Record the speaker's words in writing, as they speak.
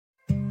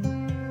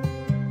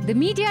The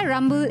Media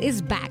Rumble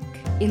is back.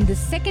 In this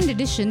second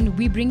edition,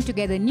 we bring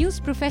together news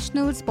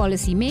professionals,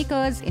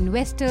 policymakers,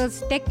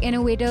 investors, tech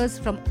innovators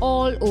from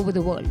all over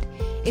the world.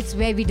 It's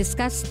where we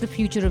discuss the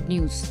future of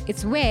news.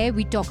 It's where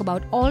we talk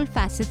about all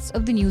facets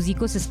of the news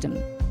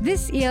ecosystem.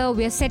 This year,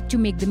 we are set to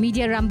make the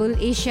Media Rumble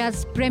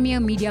Asia's premier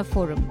media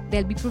forum.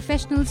 There'll be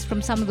professionals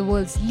from some of the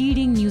world's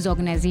leading news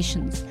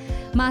organizations.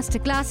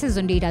 Masterclasses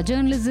on data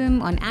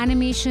journalism, on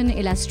animation,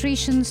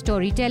 illustration,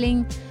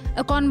 storytelling.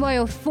 A convoy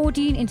of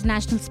 14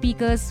 international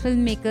speakers,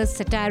 filmmakers,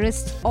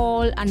 satirists,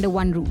 all under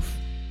one roof.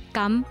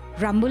 Come,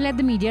 rumble at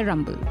the Media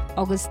Rumble,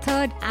 August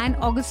 3rd and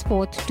August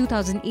 4th,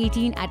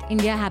 2018 at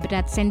India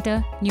Habitat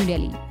Centre, New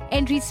Delhi.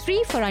 Entries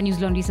free for our News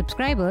Laundry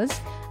subscribers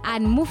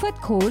and Mufat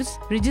Khors,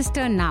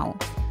 register now.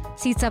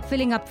 Seats are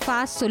filling up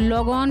fast, so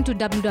log on to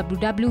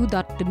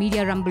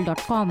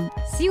www.themediarumble.com.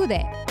 See you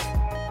there.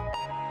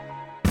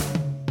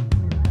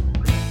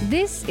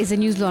 This is a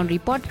News Laundry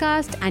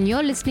podcast and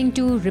you're listening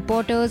to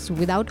Reporters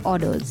Without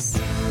Orders.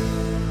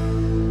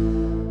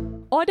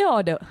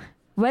 Order.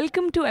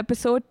 Welcome to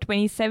episode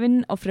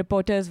 27 of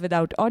Reporters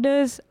Without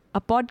Orders,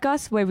 a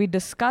podcast where we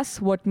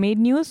discuss what made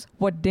news,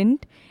 what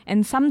didn't,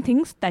 and some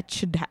things that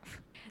should have.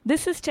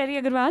 This is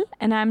Cherry Agarwal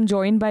and I'm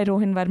joined by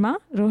Rohan Verma.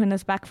 Rohan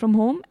is back from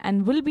home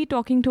and will be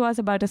talking to us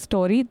about a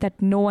story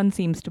that no one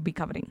seems to be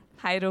covering.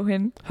 Hi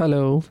Rohan.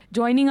 Hello.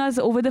 Joining us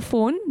over the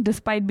phone,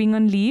 despite being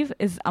on leave,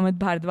 is Amit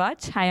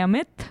Bhardwaj. Hi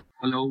Amit.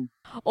 Hello.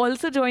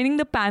 Also joining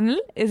the panel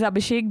is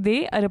Abhishek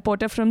De, a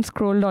reporter from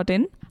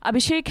Scroll.in.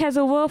 Abhishek has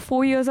over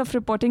 4 years of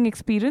reporting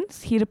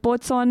experience. He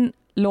reports on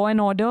law and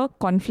order,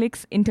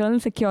 conflicts, internal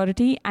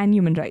security, and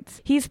human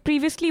rights. He's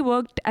previously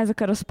worked as a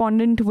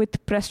correspondent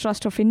with Press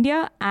Trust of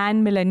India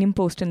and Millennium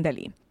Post in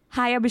Delhi.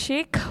 Hi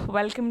Abhishek,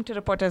 welcome to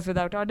Reporters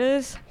Without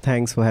Orders.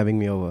 Thanks for having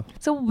me over.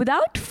 So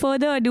without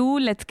further ado,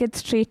 let's get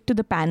straight to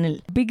the panel.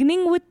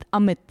 Beginning with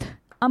Amit.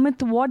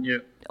 Amit,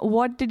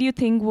 what did you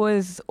think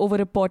was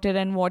overreported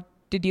and what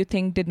did you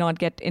think did not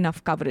get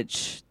enough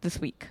coverage this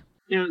week?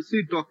 Yeah,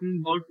 see,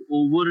 talking about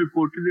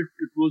over-reported,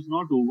 it was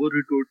not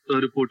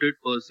over-reported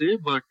per se,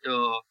 but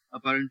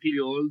apparently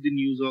all the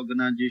news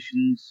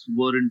organizations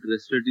were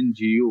interested in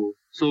Jio.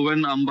 So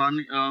when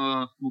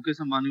Mukesh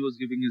Ambani was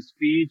giving his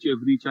speech,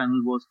 every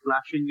channel was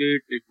flashing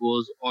it. It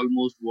was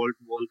almost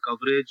wall-to-wall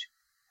coverage.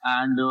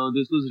 And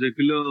this was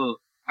regular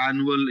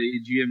annual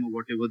AGM or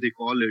whatever they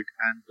call it.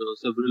 And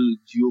several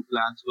Jio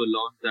plans were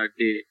launched that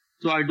day.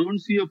 So I don't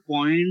see a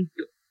point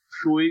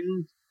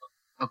showing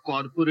a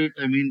corporate,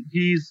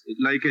 he's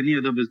like any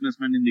other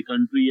businessman in the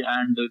country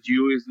and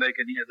Jio is like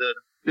any other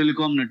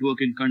telecom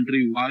network in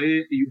country. Why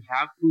you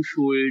have to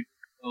show it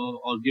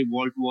or give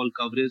wall-to-wall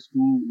coverage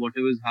to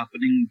whatever is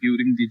happening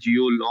during the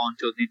Jio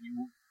launch or the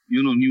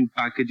new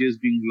packages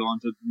being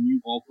launched or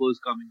new offers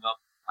coming up.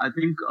 I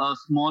think a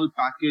small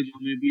package or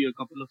maybe a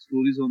couple of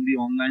stories on the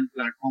online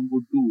platform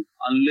would do,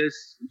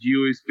 unless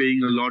Jio is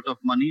paying a lot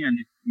of money and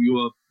if you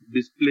are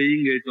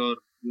displaying it or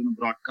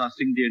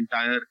broadcasting the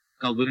entire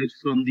coverage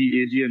from the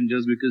AGM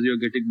just because you're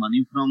getting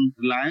money from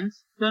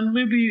Reliance, then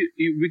maybe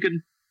we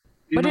can.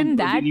 But in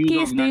that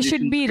case, they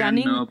should be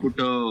running. Put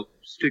a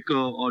sticker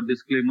or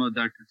disclaimer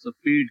that it's a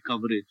paid for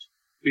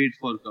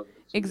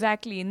coverage.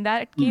 Exactly. In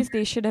that case,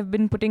 they should have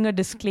been putting a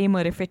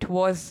disclaimer if it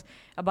was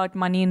about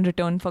money in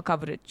return for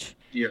coverage.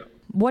 Yeah.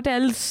 What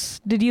else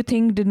did you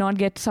think did not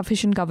get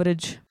sufficient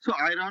coverage? So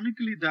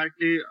ironically, that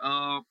day,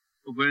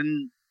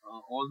 when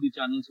all the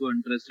channels were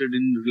interested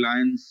in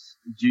Reliance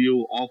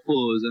Jio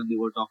offers and they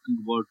were talking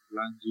about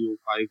Reliance Jio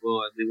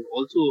Fiber and they were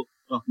also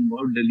talking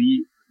about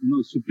Delhi,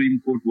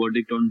 Supreme Court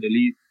verdict on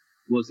Delhi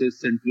versus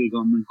central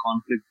government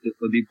conflict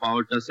for the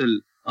power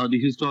tussle. The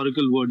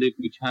historical verdict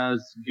which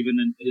has given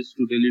an edge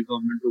to Delhi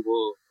government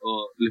over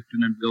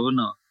Lieutenant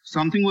Governor.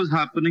 Something was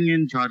happening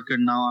in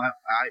Jharkhand. Now,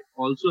 I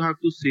also have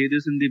to say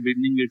this in the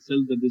beginning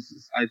itself that this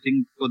is, I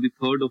think, for the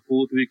third or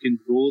fourth week in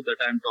a row that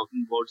I'm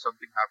talking about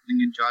something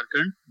happening in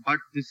Jharkhand. But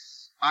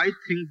I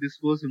think this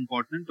was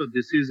important or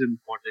this is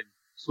important.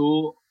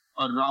 So,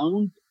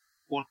 around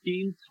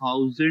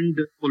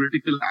 14,000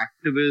 political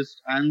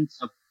activists and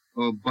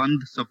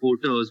Bandh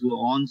supporters were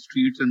on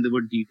streets and they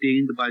were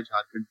detained by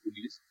Jharkhand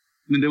police.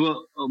 There were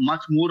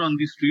much more on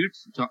the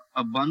streets.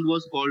 A Bandh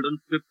was called on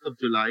 5th of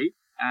July.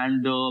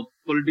 And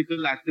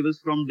political activists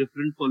from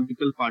different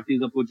political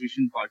parties,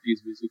 opposition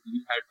parties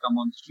basically, had come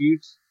on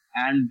streets.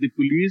 And the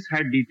police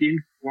had detained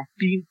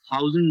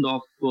 14,000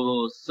 of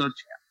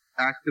such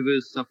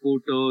activists,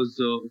 supporters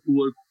who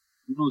were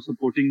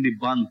supporting the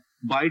Bandh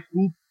by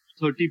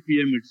 2:30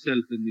 p.m.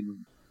 itself in the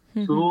morning.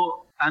 Mm-hmm.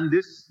 So, and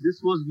this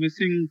was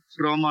missing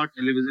from our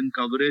television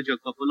coverage. A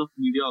couple of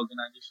media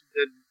organizations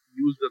and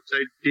news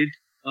websites did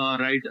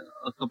write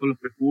a couple of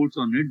reports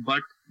on it,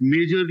 but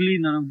majorly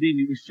none of the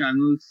news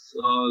channels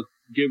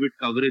gave it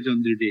coverage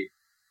on the day.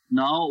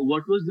 Now,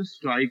 what was the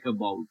strike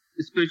about?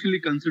 Especially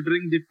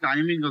considering the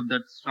timing of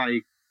that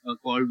strike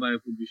called by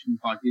opposition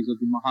parties or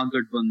the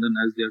Mahagathbandhan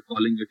as they are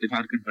calling it in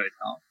Jharkhand right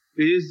now,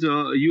 is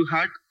you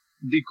had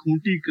the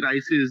Khunti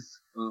crisis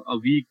a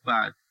week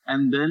back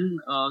and then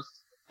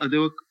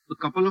there were a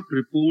couple of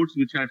reports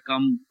which had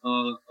come,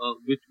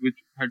 which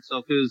had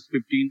surfaced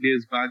 15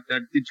 days back,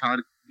 that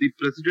the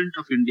President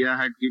of India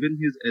had given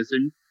his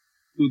assent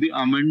to the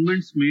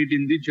amendments made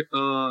in the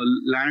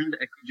Land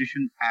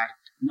Acquisition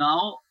Act.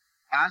 Now,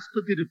 as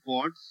per the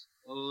reports,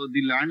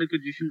 the Land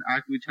Acquisition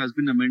Act, which has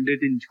been amended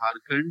in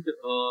Jharkhand,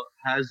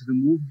 has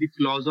removed the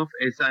clause of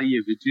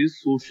SIA, which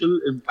is Social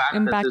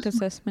Impact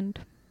Assessment.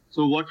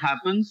 So what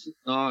happens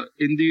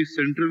in the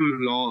central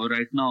law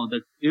right now,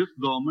 that if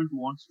government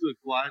wants to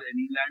acquire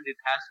any land, it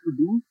has to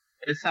do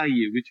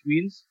SIA, which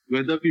means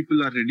whether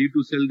people are ready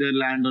to sell their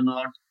land or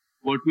not,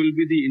 what will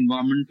be the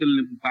environmental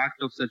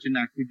impact of such an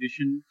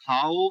acquisition,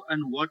 how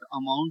and what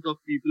amount of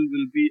people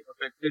will be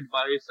affected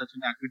by such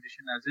an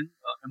acquisition, as in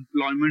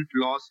employment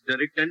loss,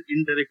 direct and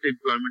indirect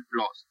employment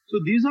loss. So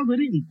these are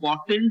very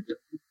important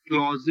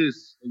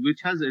clauses which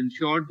has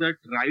ensured that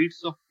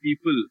rights of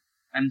people,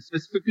 and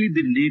specifically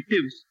the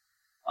natives,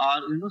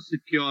 are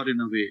secure in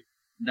a way,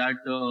 that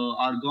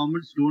our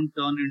governments don't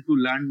turn into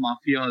land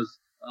mafias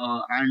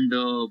and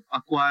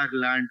acquire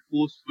land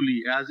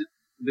forcefully, as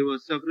there were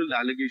several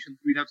allegations.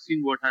 We have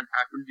seen what had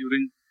happened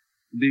during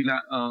the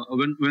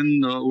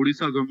when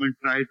Odisha government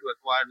tried to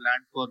acquire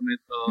land for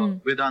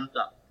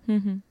Vedanta.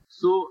 Mm-hmm.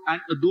 So,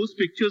 and those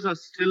pictures are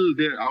still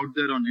there out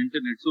there on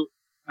internet. So,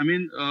 I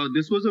mean,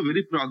 this was a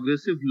very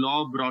progressive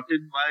law brought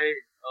in by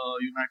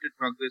United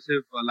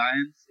Progressive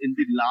Alliance in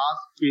the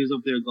last phase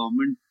of their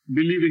government,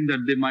 believing that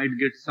they might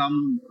get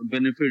some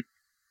benefit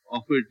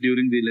of it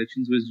during the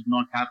elections, which did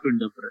not happen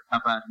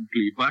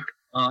apparently. But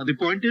the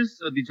point is,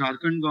 the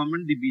Jharkhand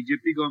government, the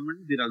BJP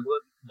government, the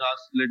Raghuvar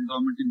Das-led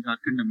government in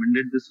Jharkhand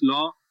amended this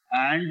law,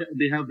 and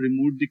they have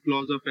removed the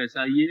clause of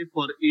SIA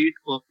for 8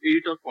 or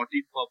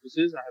 14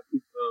 purposes. I have to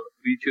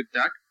recheck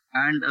that.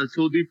 And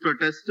so the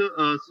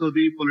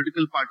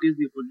political parties,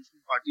 the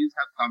opposition parties,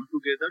 have come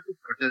together to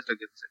protest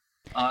against it.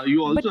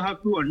 You also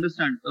have to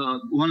understand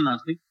one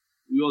last thing.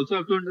 You also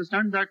have to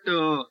understand that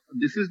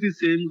this is the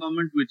same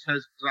government which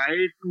has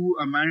tried to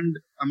amend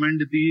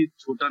the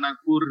Chota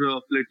Nagpur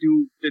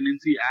Plateau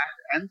Tenancy Act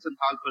and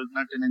Santhal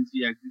Pargana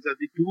Tenancy Act. These are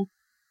the two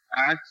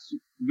acts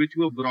which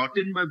were brought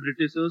in by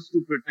Britishers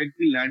to protect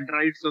the land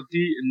rights of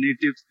the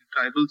natives, the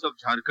tribals of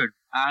Jharkhand.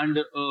 And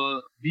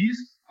these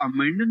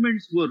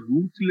amendments were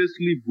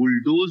ruthlessly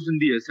bulldozed in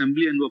the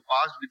assembly and were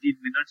passed within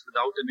minutes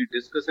without any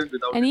discussion,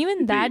 and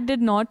even that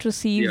did not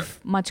receive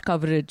much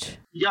coverage.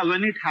 Yeah,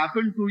 when it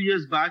happened 2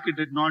 years back, it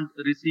did not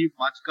receive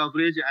much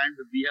coverage, and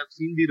we have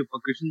seen the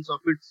repercussions of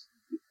it.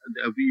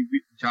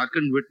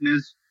 Jharkhand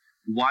witnessed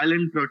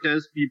violent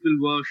protests. People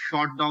were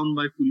shot down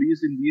by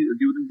police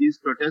during these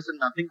protests, and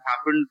nothing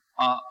happened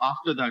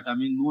after that. I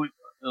mean,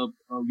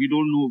 we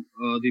don't know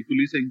the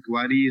police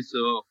inquiries.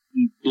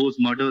 Those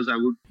murders, I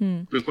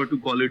would prefer to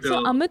call it.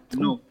 So,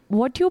 Amit,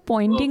 what you're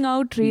pointing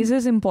out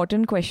raises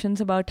important questions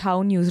about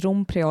how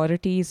newsroom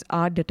priorities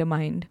are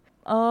determined.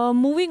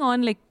 Moving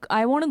on,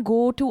 I want to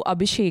go to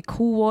Abhishek,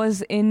 who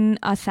was in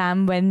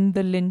Assam when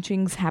the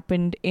lynchings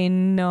happened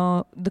in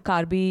the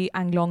Karbi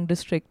Anglong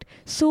district.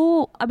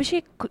 So,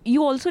 Abhishek,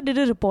 you also did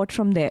a report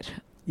from there.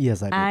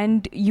 Yes, I did.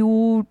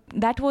 And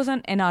that was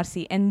on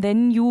NRC. And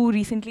then you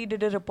recently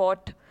did a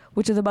report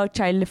which is about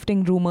child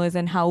lifting rumors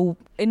and how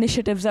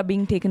initiatives are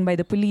being taken by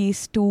the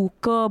police to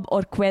curb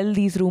or quell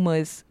these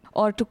rumors,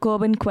 or to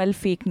curb and quell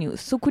fake news.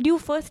 So could you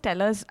first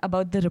tell us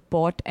about the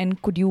report, and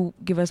could you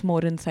give us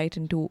more insight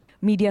into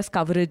media's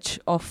coverage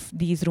of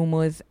these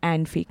rumors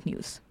and fake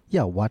news?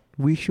 Yeah, what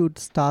we should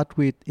start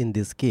with in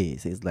this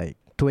case is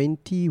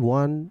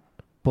 21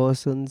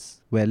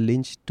 persons were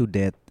lynched to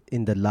death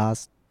in the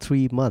last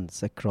 3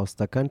 months across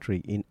the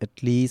country in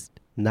at least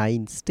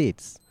 9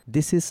 states.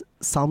 This is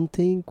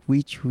something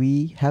which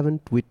we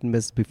haven't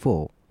witnessed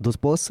before. Those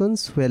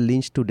persons were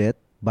lynched to death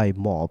by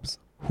mobs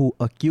who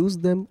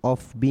accused them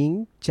of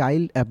being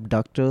child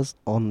abductors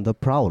on the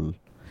prowl.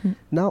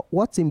 Now,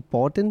 what's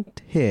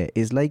important here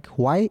is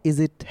why is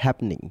it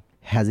happening?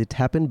 Has it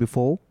happened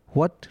before?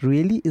 What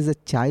really is a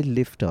child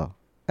lifter?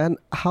 And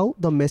how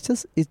the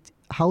message is,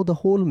 how the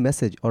whole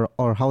message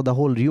or how the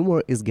whole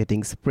rumor is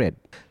getting spread.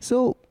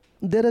 So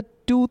there are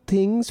 2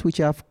 things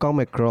which I've come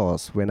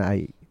across when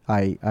I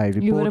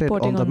reported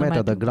on the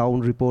matter, the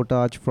ground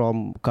reportage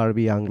from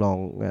Karbi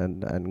Anglong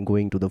and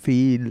going to the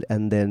field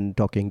and then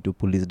talking to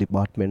police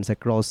departments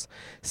across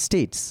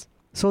states.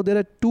 So there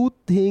are 2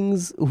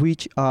 things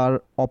which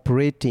are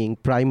operating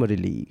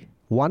primarily.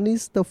 One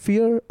is the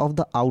fear of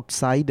the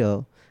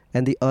outsider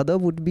and the other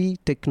would be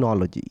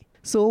technology.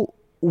 So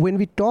when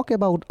we talk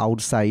about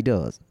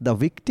outsiders, the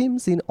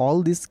victims in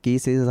all these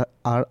cases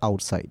are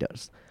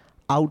outsiders.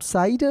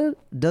 Outsider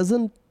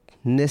doesn't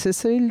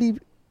necessarily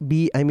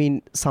be,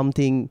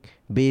 something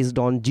based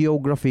on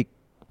geographic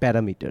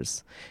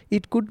parameters.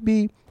 It could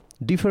be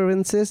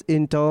differences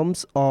in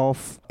terms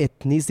of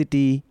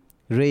ethnicity,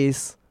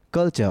 race,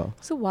 culture.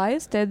 So why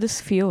is there this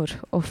fear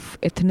of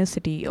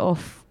ethnicity,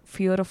 of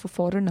fear of a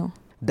foreigner?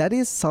 that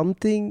is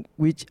something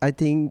which I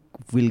think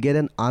we'll get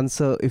an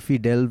answer if we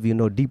delve,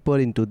 deeper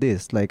into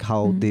this, like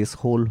how this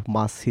whole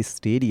mass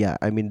hysteria.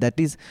 I mean, that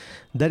is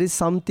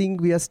something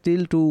we are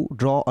still to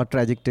draw a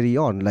trajectory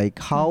on, like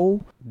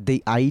how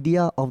the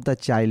idea of the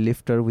child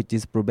lifter, which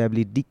is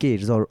probably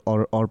decades or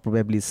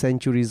probably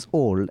centuries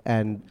old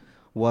and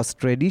was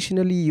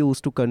traditionally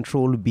used to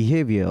control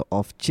behavior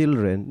of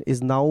children,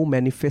 is now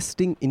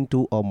manifesting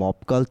into a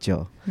mob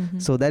culture.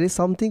 So that is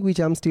something which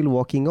I'm still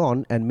working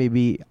on, and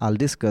maybe I'll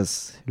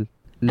discuss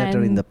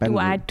later in the panel.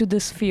 To add to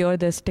this fear,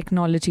 there's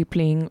technology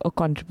playing a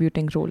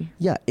contributing role.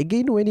 Yeah,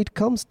 again, when it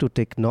comes to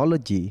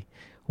technology,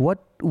 what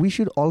we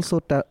should also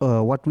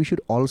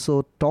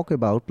talk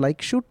about,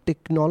 like, should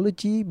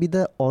technology be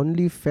the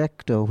only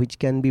factor which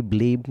can be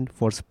blamed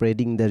for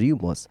spreading the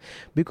rumors?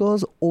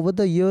 Because over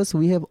the years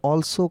we have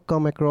also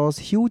come across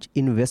huge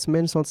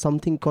investments on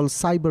something called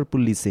cyber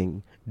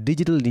policing,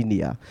 digital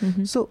India.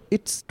 So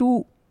it's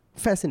too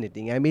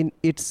fascinating. I mean,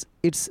 it's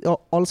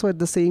also at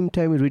the same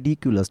time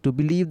ridiculous to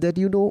believe that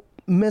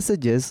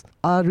messages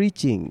are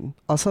reaching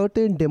a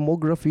certain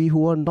demography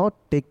who are not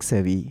tech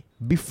savvy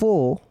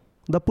before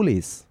the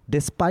police,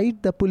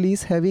 despite the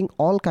police having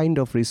all kind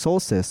of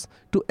resources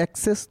to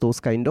access those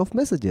kind of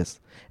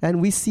messages.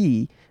 And we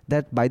see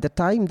that by the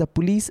time the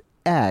police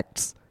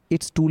acts,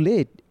 it's too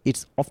late.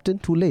 It's often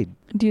too late.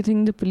 Do you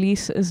think the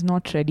police is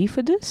not ready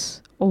for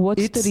this? Or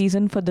what's the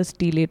reason for this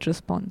delayed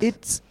response?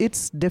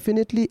 It's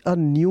definitely a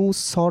new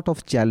sort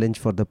of challenge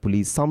for the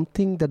police,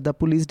 something that the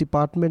police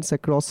departments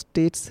across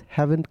states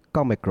haven't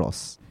come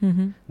across.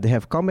 They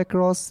have come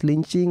across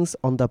lynchings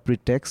on the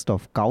pretext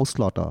of cow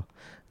slaughter.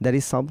 That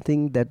is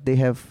something that they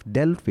have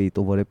dealt with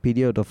over a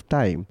period of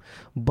time.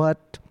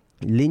 But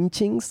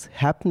lynchings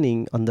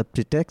happening on the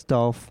pretext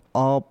of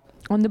on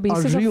the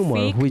basis a rumor,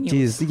 of fake which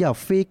news. is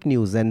fake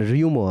news and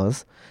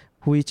rumors,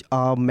 which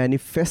are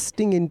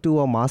manifesting into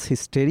a mass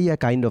hysteria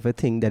kind of a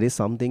thing, that is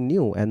something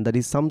new, and that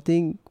is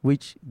something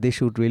which they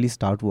should really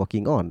start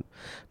working on.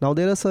 Now,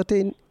 there are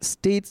certain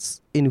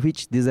states in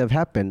which this have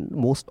happened.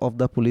 Most of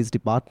the police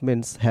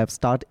departments have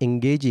started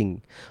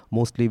engaging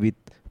mostly with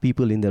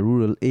people in the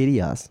rural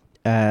areas.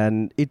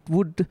 And it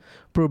would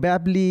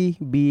probably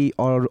be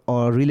or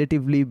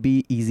relatively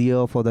be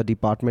easier for the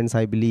departments,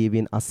 I believe,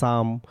 in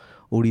Assam,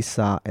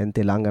 Odisha and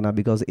Telangana,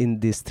 because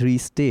in these three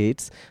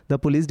states, the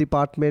police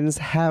departments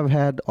have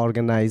had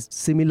organized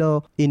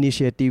similar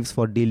initiatives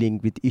for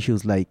dealing with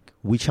issues like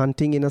witch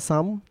hunting in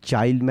Assam,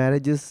 child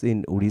marriages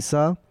in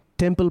Odisha,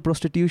 temple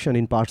prostitution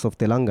in parts of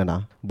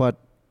Telangana. But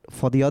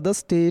for the other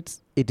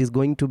states, it is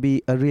going to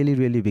be a really,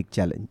 really big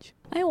challenge.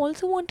 I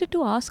also wanted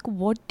to ask,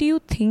 what do you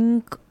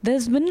think?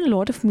 There's been a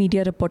lot of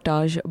media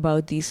reportage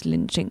about these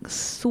lynchings.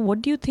 So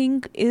what do you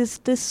think, is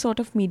this sort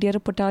of media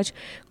reportage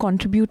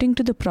contributing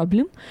to the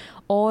problem,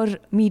 or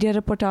media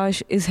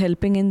reportage is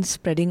helping in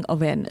spreading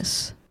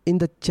awareness? In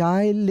the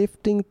child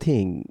lifting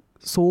thing,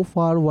 so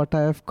far what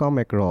I have come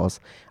across,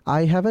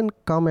 I haven't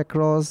come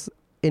across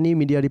any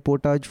media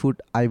reportage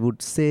I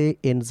would say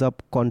ends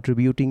up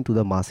contributing to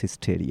the mass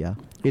hysteria.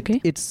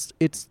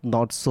 It's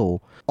not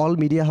so. All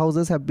media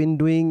houses have been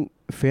doing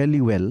fairly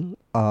well.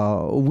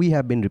 We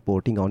have been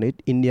reporting on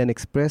it. Indian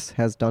Express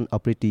has done a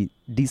pretty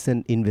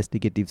decent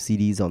investigative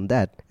series on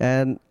that.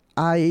 And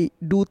I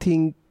do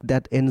think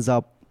that ends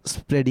up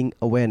spreading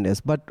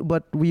awareness, but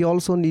we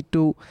also need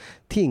to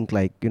think,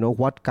 like,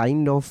 what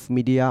kind of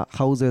media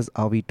houses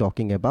are we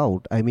talking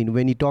about? I mean,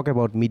 when you talk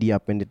about media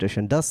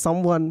penetration, does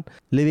someone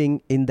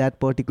living in that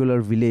particular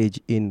village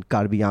in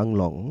Karbi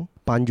Anglong,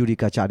 Panjuri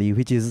Kachari,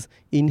 which is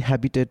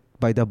inhabited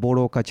by the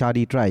Bodo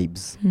Kachari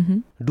tribes,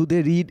 do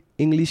they read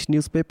English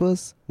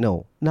newspapers?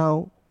 No.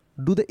 Now,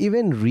 do they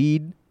even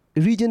read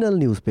regional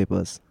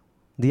newspapers?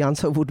 The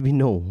answer would be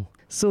no.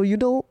 So,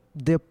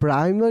 the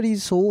primary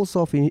source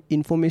of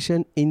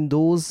information in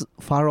those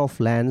far off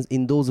lands,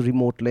 in those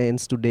remote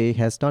lands today,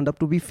 has turned up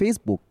to be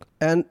Facebook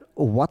and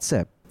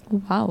WhatsApp.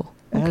 Wow.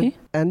 Okay.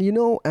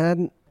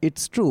 And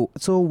it's true.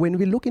 So when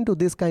we look into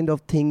this kind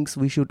of things,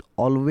 we should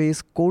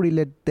always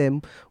correlate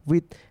them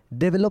with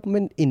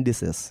development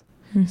indices.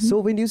 So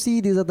when you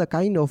see these are the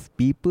kind of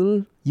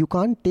people, you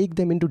can't take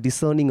them into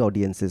discerning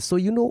audiences. So,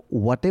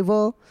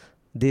 whatever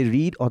they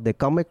read or they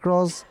come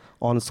across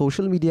on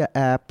social media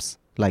apps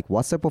like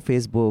WhatsApp or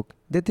Facebook,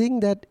 they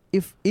think that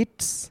if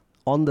it's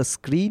on the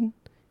screen,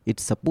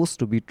 it's supposed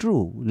to be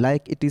true,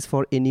 like it is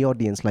for any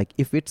audience. Like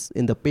if it's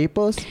in the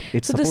papers,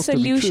 it's supposed to be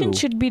true. So the solution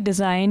should be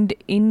designed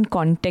in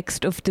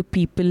context of the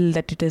people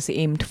that it is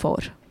aimed for.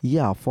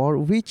 Yeah, for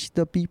which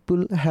the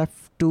people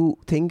have to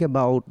think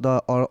about,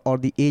 or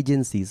the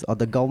agencies or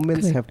the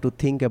governments have to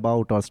think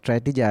about or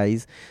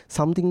strategize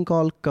something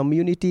called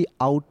community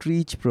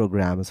outreach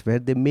programs, where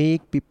they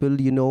make people,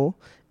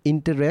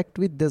 interact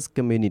with these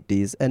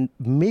communities and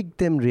make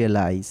them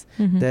realize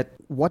that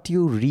what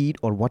you read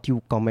or what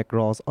you come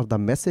across or the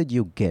message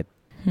you get,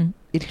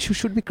 it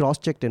should be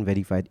cross-checked and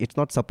verified. It's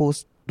not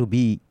supposed to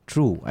be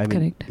true. I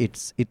mean,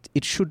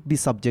 it should be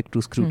subject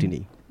to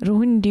scrutiny.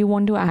 Rohan, do you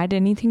want to add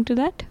anything to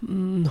that?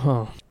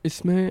 हाँ,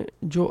 इसमें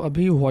जो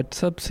अभी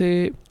WhatsApp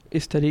से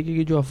इस तरीके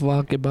की जो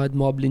अफवाह के बाद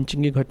मॉब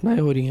लिंचिंग की घटनाएं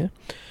हो रही हैं,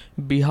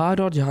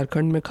 बिहार और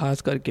झारखंड में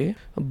खास करके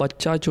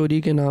बच्चा चोरी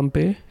के नाम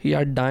पे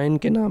या डायन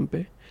के नाम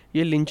पे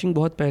ये लिंचिंग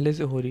बहुत पहले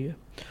से हो रही है।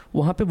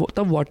 वहाँ पे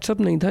तब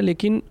व्हाट्सअप नहीं था,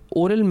 लेकिन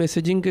ओरल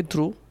मैसेजिंग के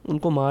थ्रू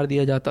उनको मार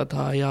दिया जाता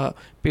था या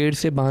पेड़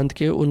से बांध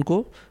के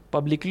उनको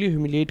पब्लिकली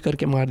ह्यूमिलिएट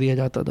करके मार दिया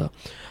जाता था।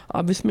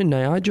 अब इसमें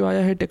नया जो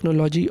आया है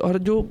टेक्नोलॉजी, और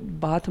जो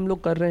बात हम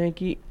लोग कर रहे हैं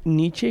कि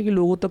नीचे के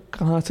लोगों तक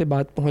कहाँ से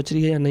बात पहुँच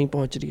रही है या नहीं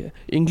पहुँच रही है।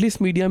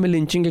 इंग्लिश मीडिया में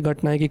लिंचिंग की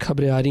घटनाएं की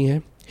खबरें आ रही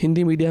हैं,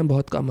 हिंदी मीडिया में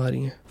बहुत कम आ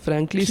रही हैं।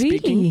 फ्रैंकली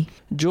स्पीकिंग,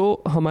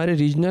 जो हमारे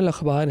रीजनल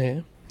अखबार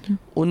हैं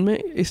उनमें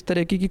इस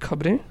तरह की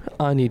खबरें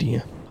आ नहीं रही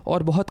हैं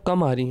और बहुत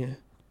कम आ रही हैं।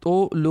 तो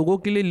लोगों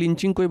के लिए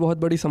लिंचिंग कोई बहुत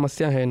बड़ी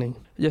समस्या है नहीं।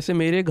 जैसे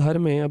मेरे घर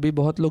में अभी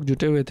बहुत लोग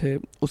जुटे हुए थे,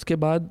 उसके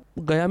बाद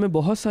गया में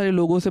बहुत सारे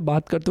लोगों से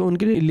बात करते हुए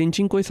उनके लिए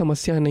लिंचिंग कोई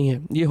समस्या नहीं है।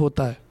 ये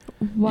होता है,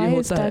 ये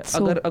होता है।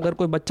 अगर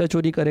कोई बच्चा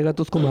चोरी करेगा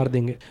तो उसको मार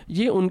देंगे,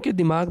 ये उनके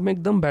दिमाग में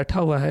एकदम बैठा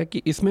हुआ है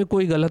कि इसमें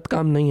कोई गलत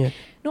काम नहीं है।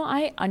 No,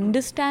 I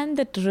understand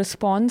that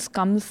response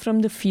comes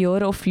from the fear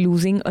of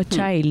losing a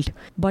child.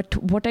 But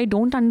what I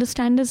don't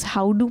understand is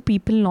how do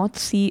people not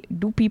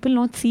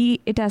see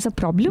it as a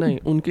problem? नहीं,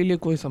 उनके लिए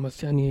कोई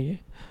समस्या नहीं है ये।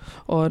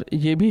 और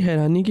ये भी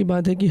हैरानी की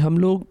बात है कि हम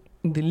लोग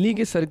दिल्ली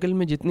के सर्कल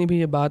में जितनी भी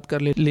ये बात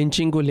कर ले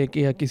लिंचिंग को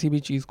लेके या किसी भी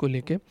चीज़ को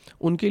लेके,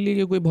 उनके लिए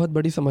ये कोई बहुत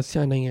बड़ी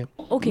समस्या नहीं है।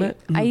 Okay,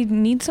 I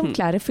need some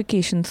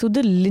clarification. So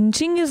the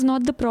lynching is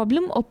not the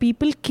problem, or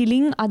people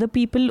killing other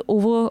people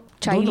over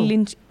child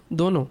lynch?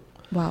 दोनों।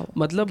 Wow.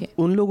 मतलब Okay.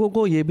 उन लोगों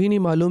को ये भी नहीं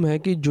मालूम है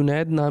कि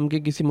जुनैद नाम के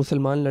किसी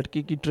मुसलमान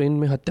लड़की की ट्रेन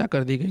में हत्या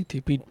कर दी गई थी,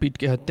 पीट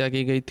के हत्या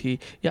की गई थी,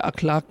 या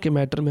अखलाक के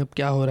मैटर में अब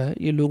क्या हो रहा है,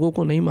 ये लोगों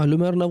को नहीं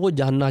मालूम है और ना वो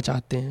जानना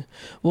चाहते हैं।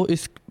 वो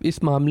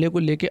इस मामले को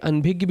लेके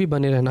अनभिज्ञ भी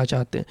बने रहना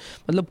चाहते हैं।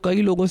 मतलब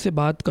कई लोगों से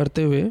बात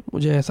करते हुए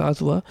मुझे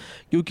एहसास हुआ,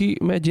 क्योंकि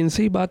मैं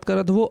जिनसे ही बात कर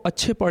रहा था वो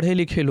अच्छे पढ़े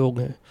लिखे लोग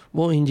हैं,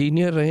 वो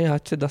इंजीनियर रहे आज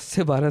से 10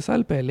 से 12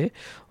 साल पहले,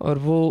 और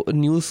वो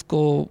न्यूज़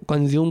को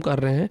कंज्यूम कर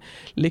रहे हैं।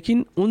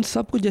 लेकिन उन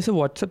सब को, जैसे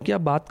व्हाट्सएप की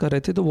आप बात कर रहे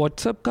थे, तो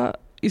व्हाट्सएप का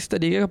इस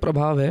तरीके का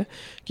प्रभाव है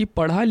कि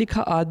पढ़ा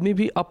लिखा आदमी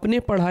भी अपने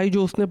पढ़ाई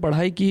जो उसने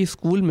पढ़ाई की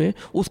स्कूल में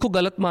उसको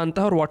गलत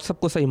मानता है और व्हाट्सएप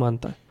को सही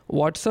मानता है।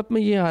 व्हाट्सएप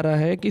में ये आ रहा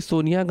है कि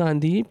सोनिया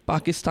गांधी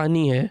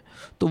पाकिस्तानी है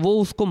तो वो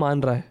उसको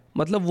मान रहा है।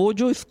 मतलब वो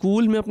जो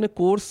स्कूल में अपने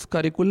कोर्स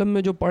करिकुलम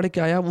में जो पढ़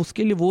के आया,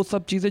 उसके लिए वो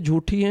सब चीज़ें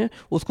झूठी हैं,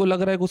 उसको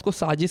लग रहा है कि उसको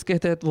साजिश के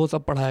तहत वो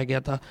सब पढ़ाया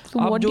गया था।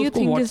 अब जो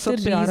उसको व्हाट्सएप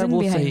पे आ रहा है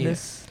वो सही है।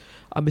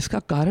 अब इसका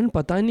कारण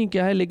पता नहीं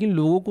क्या है, लेकिन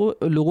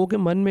लोगों के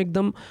मन में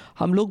एकदम,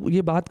 हम लोग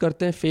ये बात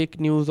करते हैं फेक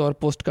न्यूज़ और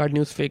post card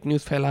news fake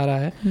news फैला रहा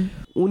है,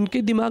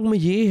 उनके दिमाग में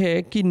ये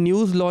है कि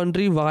न्यूज़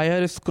लॉन्ड्री,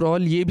 वायर,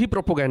 स्क्रॉल ये भी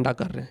प्रोपोगेंडा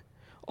कर रहे हैं,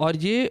 और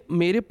ये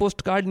मेरे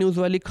पोस्ट कार्ड न्यूज़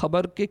वाली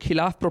खबर के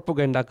खिलाफ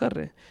प्रोपोगेंडा कर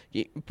रहे हैं।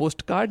 ये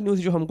पोस्ट कार्ड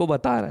न्यूज़ जो हमको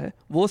बता रहा है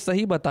वो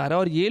सही बता रहा है,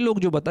 और ये लोग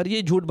जो बता रहे हैं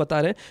ये झूठ बता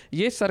रहे हैं,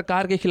 ये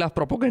सरकार के खिलाफ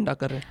प्रोपोगेंडा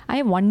कर रहे हैं।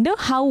 I wonder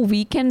how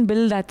we can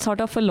build that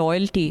sort of a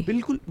loyalty.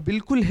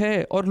 बिल्कुल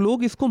है, और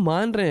लोग इसको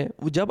मान रहे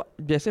हैं। जब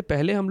जैसे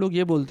पहले हम लोग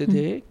ये बोलते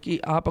थे कि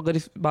आप अगर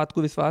इस बात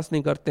को विश्वास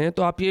नहीं करते हैं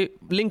तो आप ये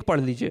लिंक पढ़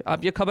लीजिए,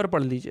 आप ये खबर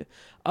पढ़ लीजिए।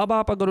 अब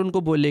आप अगर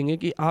उनको बोलेंगे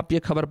कि आप ये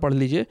खबर पढ़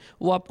लीजिए,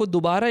 वो आपको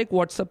दोबारा एक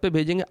व्हाट्सएप पे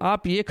भेजेंगे,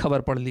 आप ये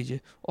खबर पढ़ लीजिए,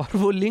 और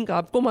वो लिंक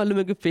आपको मालूम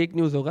है कि फेक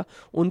न्यूज़ होगा।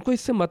 उनको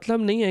इससे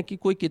मतलब नहीं है कि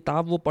कोई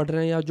किताब वो पढ़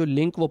रहे हैं या जो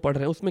लिंक वो पढ़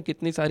रहे हैं उसमें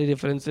कितनी सारी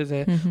रेफरेंसेस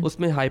है,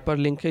 उसमें हाइपर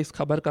लिंक है, इस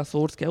खबर का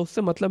सोर्स क्या है,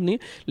 उससे मतलब नहीं,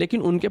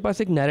 लेकिन उनके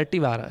पास एक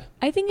नैरेटिव आ रहा है।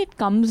 I think it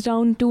comes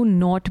down to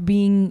not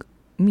being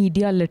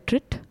media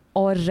literate,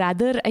 or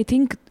rather I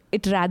think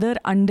it rather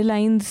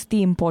underlines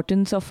the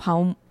importance of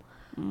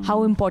how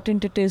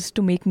important it is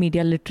to make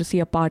media literacy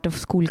a part of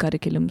school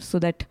curriculums, so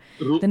that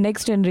the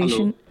next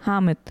generation.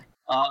 Hamid.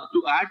 To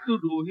add to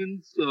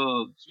Rohin's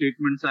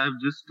statements, I have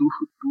just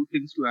two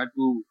things to add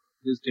to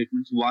his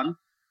statements. One,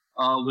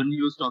 when he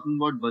was talking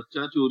about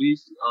bacha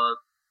choris,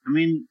 I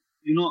mean,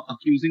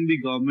 accusing the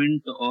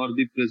government or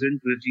the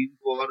present regime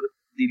for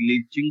the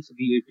lynchings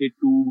related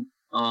to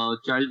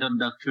child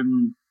abduction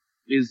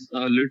is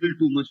a little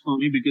too much for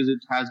me, because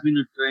it has been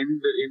a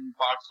trend in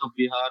parts of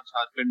Bihar,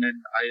 Jharkhand,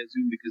 and I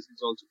assume because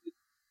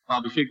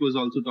Abhishek was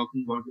also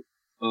talking about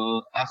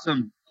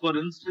Assam. For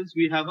instance,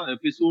 we have an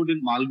episode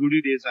in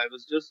Malgudi Days. I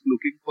was just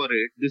looking for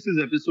it. This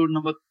is episode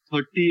number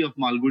 30 of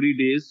Malgudi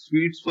Days,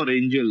 Sweets for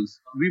Angels.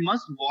 We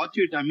must watch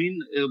it. I mean,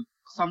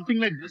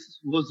 something like this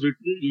was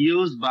written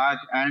years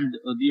back, and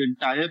the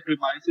entire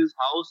premise is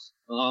how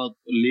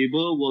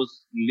labor was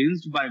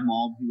lynched by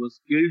mob. He was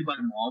killed by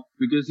mob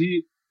because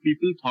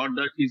people thought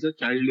that he's a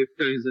child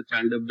lifter, he's a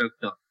child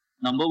abductor.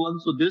 Number one,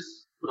 so this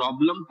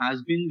problem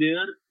has been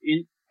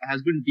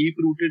deep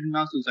rooted in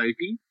our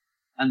society,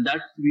 and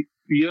that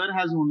fear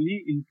has only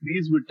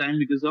increased with time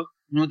because of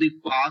the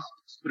fast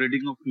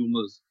spreading of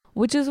rumors.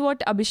 Which is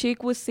what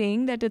Abhishek was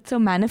saying, that it's a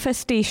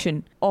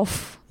manifestation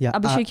of.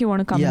 Abhishek, you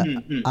want to come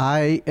in?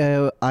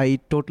 I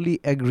totally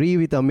agree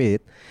with Amit,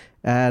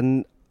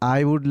 and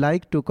I would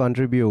like to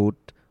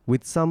contribute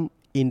with some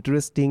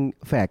interesting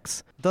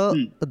facts.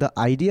 The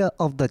idea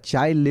of the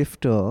child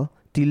lifter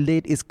till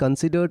date is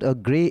considered a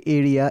grey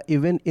area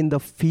even in the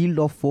field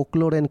of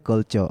folklore and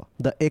culture.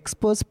 The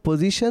experts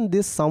position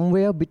this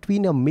somewhere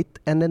between a myth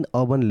and an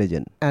urban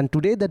legend. And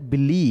today that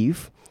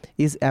belief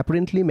is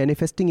apparently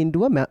manifesting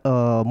into a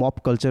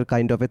mob culture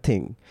kind of a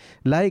thing.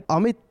 Like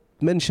Amit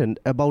mentioned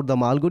about the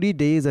Malgudi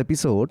Days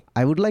episode,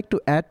 I would like to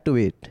add to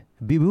it.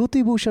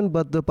 Vibhuti Bhushan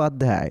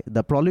Bandyopadhyay,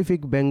 the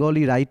prolific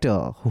Bengali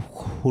writer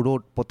who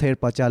wrote Pother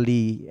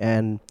Pachali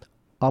and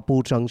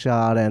Apur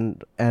Sangshar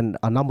and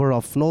a number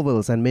of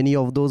novels, and many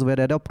of those were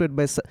adopted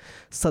by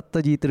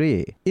Satyajit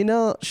Ray. In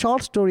a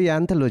short story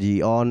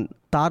anthology on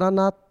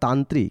Taranath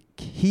Tantrik,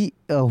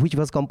 which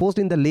was composed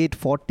in the late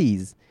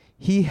 40s,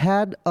 he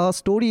had a short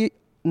story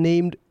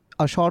named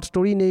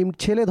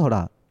Chele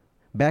Dhora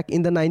back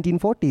in the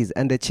 1940s,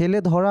 and the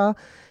Chele Dhora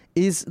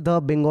is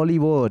the Bengali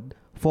word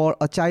for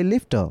a child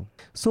lifter.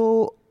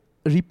 So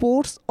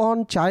reports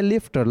on child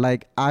lifter,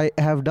 like I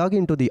have dug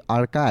into the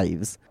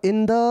archives,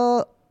 in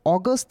the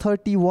August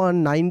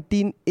 31,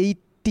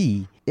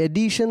 1980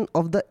 edition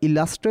of the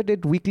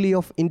Illustrated Weekly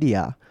of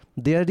India,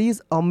 there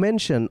is a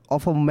mention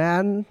of a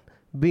man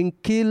being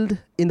killed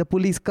in the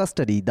police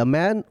custody. The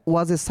man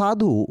was a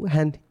sadhu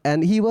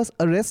and he was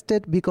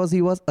arrested because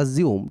he was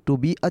assumed to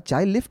be a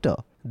child lifter.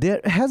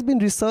 There has been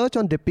research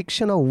on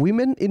depiction of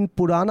women in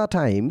Purana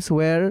times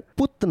where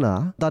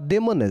Putna, the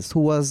demoness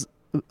who was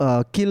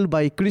killed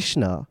by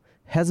Krishna,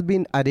 has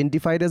been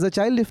identified as a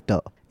child lifter.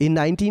 In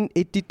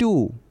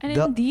 1982. And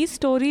in these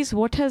stories,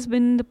 what has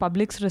been the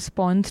public's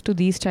response to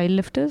these child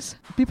lifters?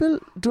 People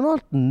do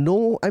not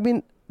know. I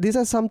mean, these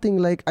are something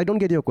like, I don't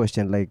get your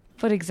question. Like,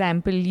 for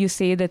example, you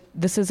say that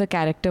this is a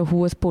character who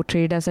was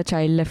portrayed as a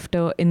child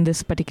lifter in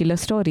this particular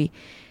story.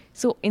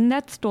 So in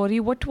that story,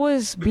 what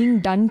was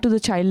being done to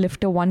the child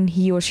lifter when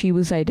he or she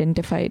was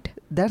identified?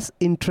 That's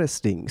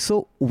interesting.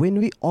 So when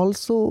we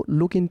also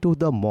look into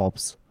the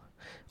mobs,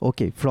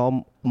 okay,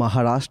 from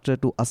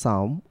Maharashtra to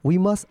Assam, we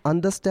must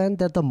understand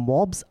that the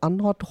mobs are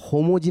not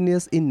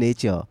homogeneous in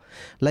nature.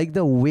 Like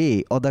the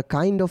way or the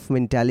kind of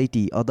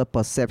mentality or the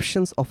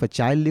perceptions of a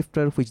child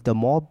lifter which the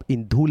mob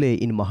in Dhule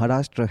in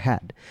Maharashtra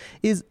had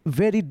is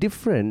very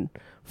different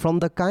from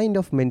the kind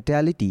of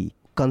mentality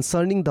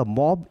concerning the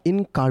mob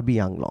in Karbi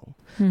Anglong.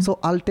 So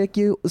I'll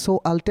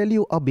tell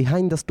you a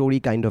behind the story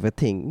kind of a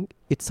thing.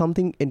 It's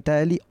something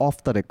entirely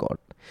off the record.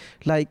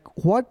 Like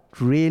what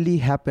really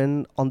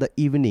happened on the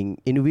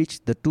evening in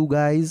which the two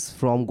guys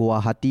from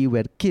Guwahati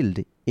were killed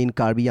in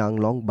Karbi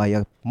Anglong by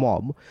a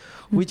mob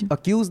which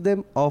accused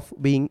them of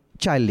being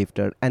child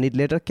lifter, and it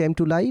later came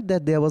to light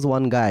that there was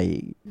one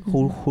guy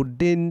who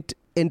didn't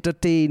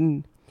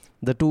entertain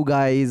the two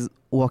guys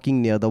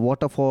walking near the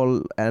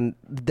waterfall, and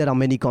there are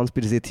many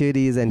conspiracy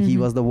theories, and he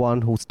was the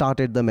one who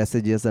started the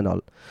messages and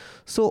all.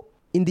 So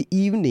in the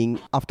evening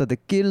after they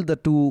killed the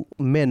two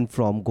men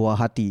from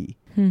Guwahati,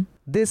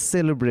 they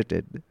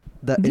celebrated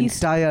the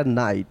entire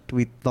night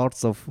with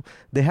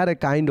they had a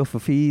kind of a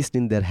feast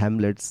in their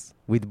hamlets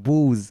with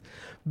booze,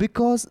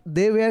 because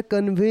they were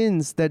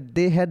convinced that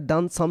they had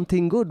done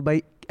something good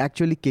by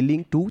actually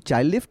killing two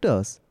child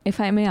lifters. If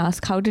I may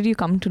ask, how did you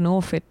come to know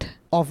of it?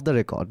 Off the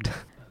record.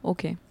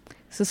 Okay.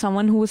 So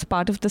someone who was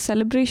part of the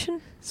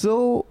celebration?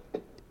 So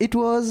it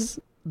was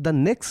the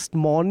next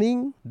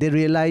morning they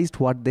realized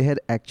what they had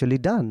actually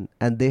done,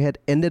 and they had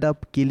ended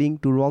up killing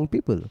two wrong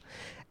people.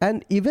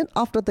 And even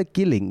after the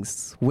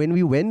killings, when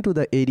we went to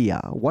the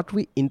area, what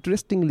we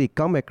interestingly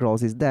come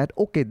across is that,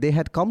 okay, they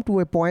had come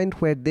to a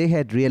point where they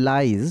had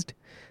realized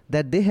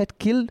that they had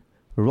killed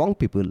wrong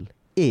people,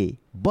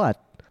 but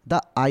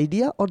the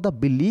idea or the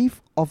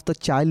belief of the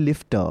child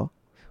lifter,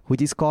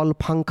 which is called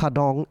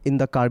Phankadong in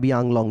the Karbi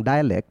Anglong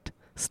dialect,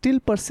 still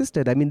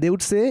persisted. I mean, they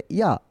would say,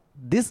 yeah,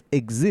 this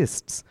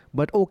exists,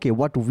 but okay,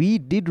 what we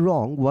did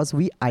wrong was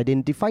we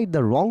identified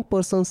the wrong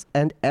persons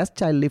and as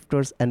child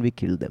lifters and we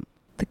killed them.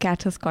 The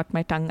cat has caught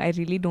my tongue. I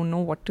really don't know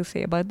what to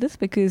say about this,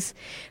 because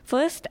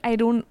first I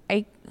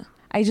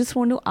just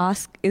want to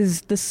ask,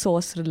 is the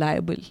source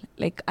reliable?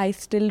 Like, I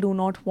still do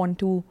not want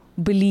to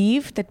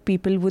believe that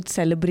people would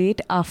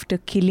celebrate after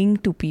killing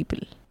two people.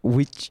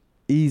 Which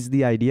is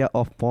the idea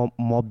of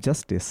mob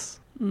justice.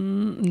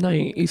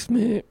 नहीं,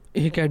 इसमें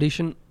एक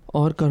addition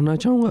और करना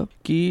चाहूँगा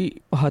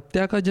कि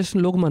हत्या का जश्न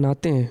लोग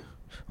मनाते हैं,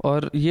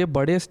 और ये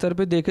बड़े स्तर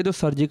पे देखे तो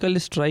सर्जिकल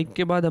स्ट्राइक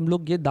के बाद हम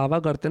लोग ये दावा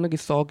करते हैं ना कि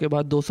 100 के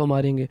बाद 200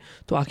 मारेंगे,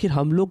 तो आखिर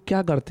हम लोग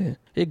क्या करते हैं?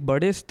 एक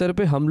बड़े स्तर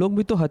पे हम लोग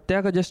भी तो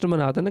हत्या का जश्न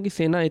मनाते हैं ना कि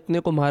सेना इतने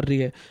को मार रही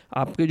है,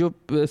 आपके जो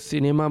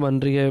सिनेमा बन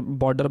रही है,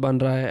 बॉर्डर बन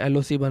रहा है,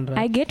 LOC बन रहा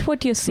है. I get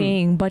what you're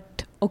saying,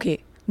 but okay,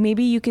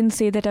 maybe you can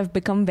say that I've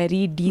become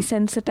very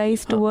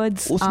desensitized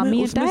towards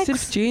army attacks. उसमें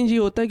सिर्फ चेंज ही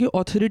होता है कि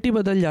ऑथोरिटी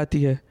बदल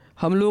जाती है.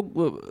 हम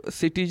लोग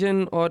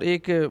सिटीजन और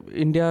एक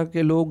इंडिया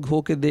के लोग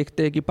होके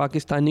देखते हैं कि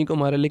पाकिस्तानी को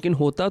मारा, लेकिन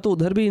होता तो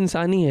उधर भी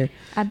इंसानी है.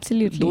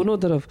 Absolutely. दोनों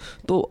तरफ.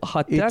 तो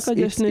हत्या का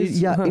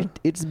जश्न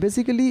it's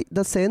basically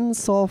the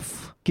sense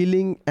of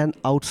killing an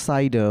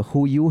outsider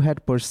who you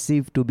had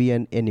perceived to be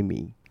an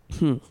enemy.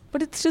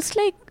 But it's just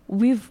like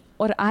we've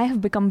or I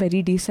have become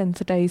very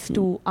desensitized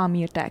to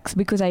army attacks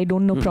because I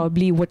don't know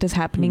probably what is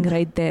happening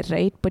right there,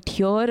 right? But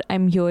here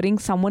I'm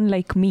hearing someone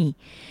like me,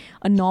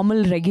 a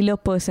normal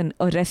regular person,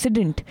 a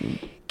resident,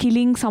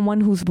 killing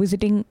someone who's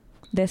visiting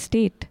their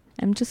state.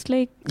 I'm just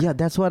like, yeah,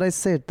 that's what I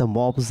said. The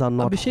mobs are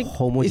not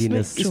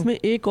homogeneous. इसमें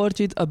एक और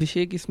चीज़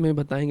अभिषेक इसमें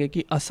बताएंगे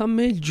कि असम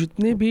में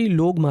जितने भी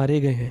लोग मारे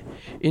गए हैं,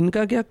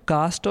 इनका क्या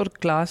कास्ट और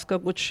क्लास का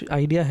कुछ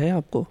आइडिया है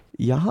आपको?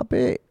 यहाँ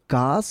पे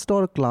कास्ट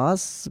और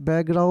क्लास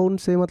बैकग्राउंड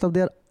से मतलब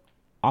they are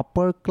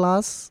upper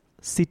class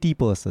city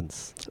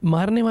persons.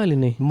 मारने वाले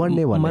नहीं,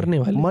 मरने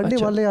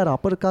वाले are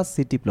upper caste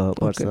city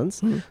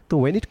persons. तो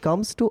when it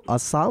comes to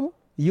Assam,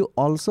 you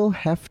also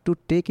have to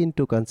take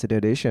into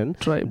consideration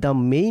the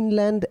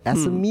mainland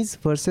Assamese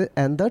versus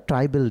and the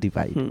tribal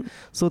divide.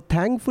 So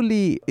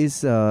thankfully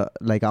is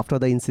like after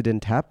the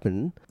incident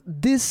happened,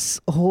 this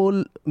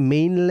whole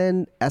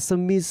mainland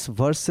Assamese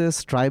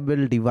versus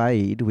tribal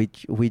divide,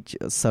 which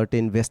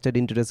certain vested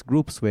interest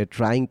groups were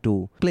trying to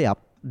play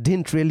up,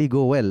 didn't really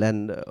go well,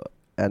 and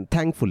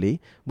thankfully.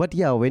 But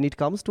yeah, when it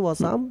comes to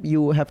Assam,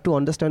 you have to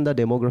understand the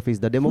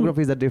demographies. The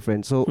demographies are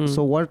different.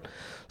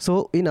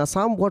 So in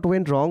Assam, what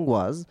went wrong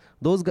was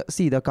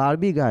the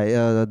Karbi guy,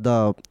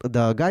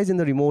 the guys in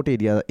the remote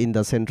area in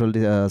the central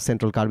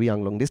Karbi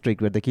Anglong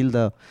district where they killed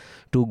the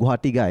two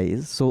Guwahati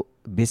guys. So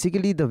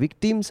basically the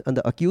victims and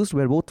the accused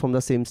were both from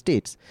the same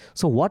states.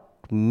 So what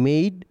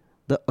made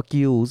the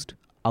accused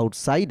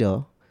outsider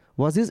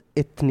was his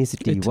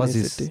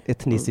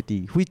ethnicity,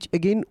 which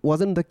again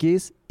wasn't the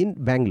case in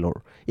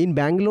Bangalore. In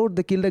Bangalore,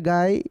 they killed a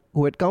guy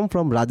who had come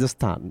from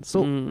Rajasthan.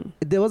 So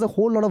there was a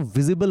whole lot of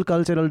visible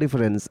cultural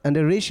difference and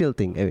a racial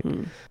thing.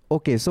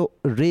 Okay, so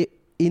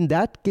in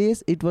that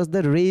case, it was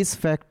the race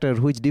factor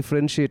which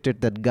differentiated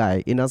that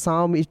guy. In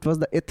Assam, it was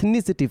the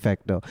ethnicity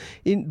factor.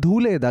 In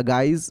Dhule, the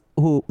guys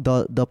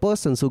the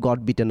persons who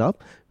got beaten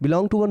up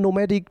belonged to a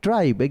nomadic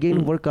tribe,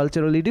 again, were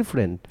culturally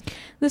different.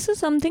 This is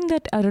something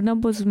that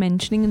Arunabh was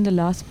mentioning in the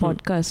last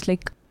podcast.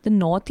 Like, the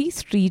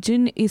Northeast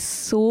region is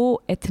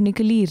so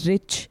ethnically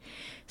rich.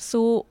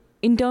 So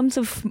in terms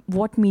of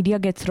what media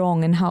gets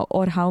wrong and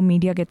how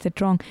media gets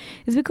it wrong,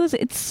 is because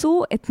it's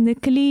so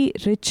ethnically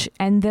rich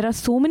and there are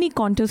so many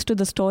contours to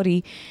the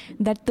story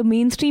that the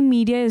mainstream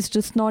media is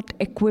just not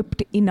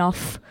equipped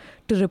enough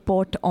to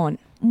report on.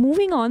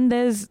 Moving on,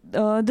 there's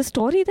the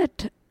story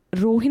that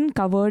Rohin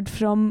covered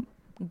from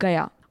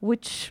Gaya,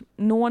 which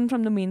no one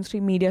from the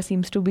mainstream media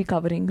seems to be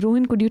covering.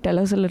 Rohin, could you tell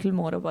us a little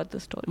more about the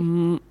story?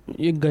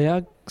 ये गया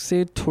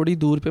से थोड़ी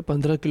दूर पे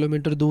 15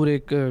 kilometre दूर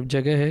एक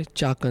जगह है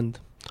चाकंद,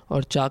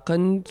 और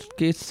चाकंद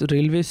के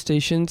रेलवे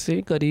स्टेशन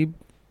से करीब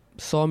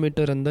 100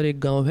 मीटर अंदर एक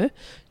गांव है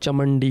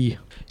चमंडी.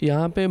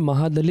 यहाँ पे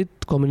महादलित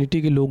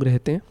कम्युनिटी के लोग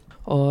रहते हैं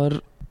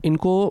और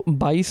इनको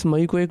 22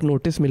 मई को एक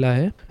नोटिस मिला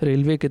है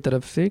रेलवे की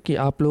तरफ से कि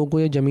आप लोगों को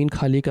ये ज़मीन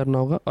खाली करना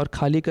होगा, और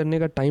खाली करने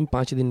का टाइम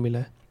 5 दिन मिला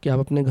है कि आप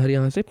अपने घर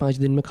यहाँ से 5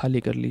 दिन में खाली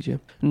कर लीजिए.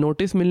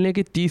 नोटिस मिलने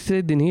के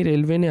तीसरे दिन ही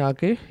रेलवे ने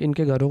आके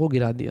इनके घरों को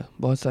गिरा दिया.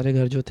 बहुत सारे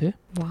घर जो थे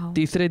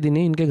तीसरे दिन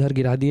ही इनके घर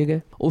गिरा दिए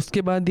गए.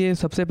 उसके बाद ये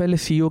सबसे पहले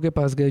सीओ के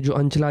पास गए जो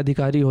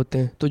अंचलाधिकारी होते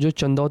हैं. तो जो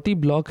चंदौती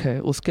ब्लॉक है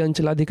उसके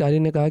अंचलाधिकारी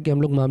ने कहा कि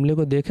हम लोग मामले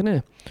को देख रहे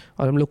हैं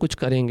और हम लोग कुछ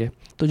करेंगे.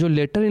 तो जो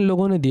लेटर इन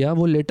लोगों ने दिया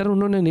वो लेटर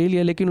उन्होंने नहीं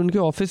लिया, लेकिन उनके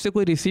ऑफिस से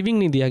कोई रिसीविंग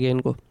नहीं दिया गया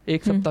इनको.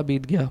 एक सप्ताह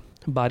बीत गया,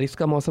 बारिश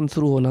का मौसम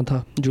शुरू होना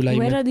था जुलाई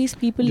में. Where are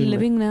these people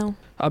living now?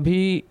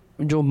 अभी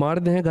जो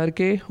मर्द हैं घर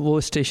के वो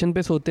स्टेशन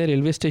पे सोते हैं,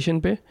 रेलवे स्टेशन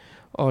पे,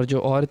 और जो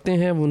औरतें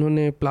हैं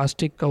उन्होंने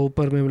प्लास्टिक का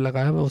ऊपर में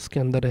लगाया हुआ उसके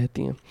अंदर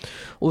रहती हैं.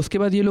 उसके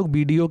बाद ये लोग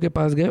बीडीओ के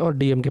पास गए और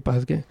डीएम के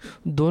पास गए.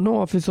 दोनों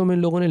ऑफिसों में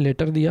इन लोगों ने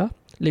लेटर दिया,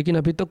 लेकिन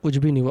अभी तक कुछ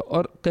भी नहीं हुआ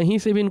और कहीं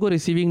से भी इनको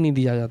रिसीविंग नहीं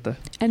दिया जाता है.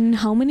 And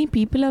how many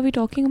people are we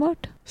talking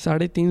about?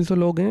 350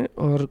 लोग हैं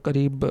और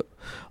करीब.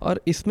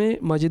 और इसमें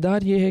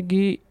मज़ेदार ये है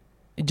कि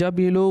जब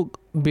ये लोग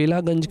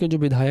बेलागंज के जो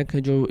विधायक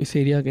हैं, जो इस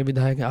एरिया के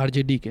विधायक हैं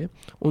आरजेडी के,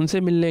 उनसे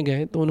मिलने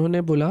गए तो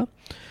उन्होंने बोला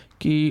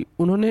कि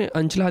उन्होंने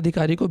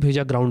अंचलाधिकारी को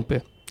भेजा ग्राउंड पे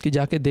कि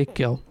जाके देख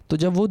के आओ. तो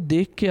जब वो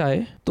देख के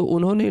आए तो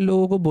उन्होंने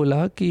लोगों को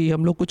बोला कि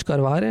हम लोग कुछ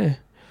करवा रहे हैं.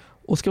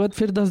 उसके बाद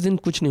फिर 10 दिन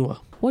कुछ नहीं हुआ.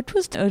 What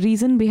was the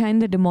reason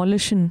behind the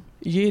demolition?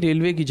 ये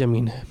रेलवे की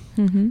ज़मीन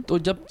है. तो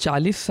जब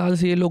 40 साल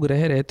से ये लोग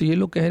रह रहे तो ये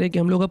लोग कह रहे कि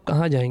हम लोग अब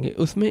कहाँ जाएंगे.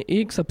 उसमें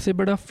एक सबसे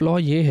बड़ा फ्लॉ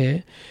ये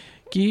है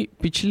कि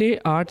पिछले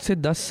 8 से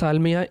 10 साल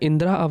में यहाँ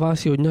इंदिरा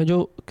आवास योजना जो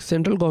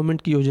सेंट्रल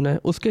गवर्नमेंट की योजना है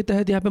उसके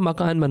तहत यहाँ पे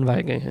मकान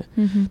बनवाए गए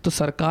हैं. तो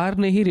सरकार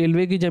ने ही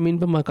रेलवे की ज़मीन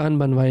पर मकान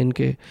बनवाए,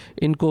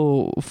 इनको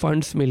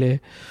फंड्स मिले.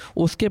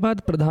 उसके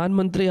बाद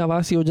प्रधानमंत्री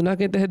आवास योजना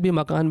के तहत भी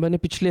मकान बने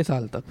पिछले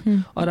साल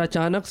तक. और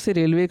अचानक से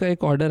रेलवे का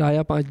एक ऑर्डर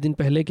आया 5 दिन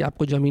पहले कि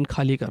आपको ज़मीन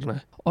खाली करना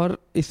है. और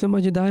इसमें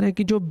मज़ेदार है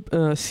कि जो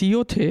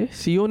सीओ थे,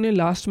 सीओ ने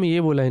लास्ट में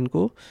ये बोला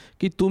इनको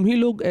कि तुम ही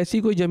लोग ऐसी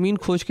कोई ज़मीन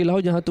खोज के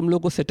लाओ जहाँ तुम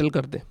लोग को सेटल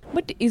कर दे.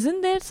 But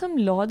isn't there some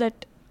law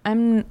that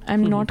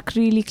I'm not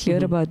really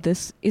clear about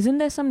this. Isn't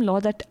there some law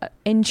that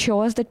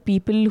ensures that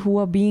people who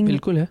are being...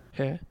 बिल्कुल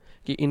है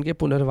कि इनके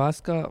पुनर्वास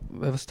का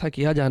व्यवस्था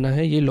किया जाना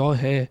है, ये लॉ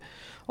है.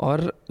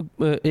 और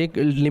एक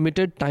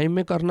लिमिटेड टाइम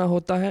में करना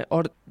होता है,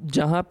 और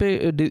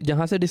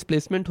जहाँ से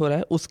डिस्प्लेसमेंट हो रहा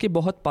है उसके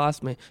बहुत पास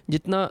में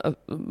जितना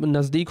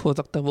नज़दीक हो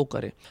सकता है वो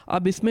करे।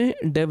 अब इसमें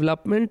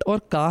डेवलपमेंट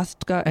और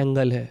कास्ट का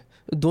एंगल है,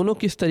 दोनों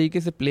किस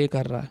तरीके से प्ले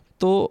कर रहा है।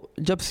 तो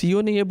जब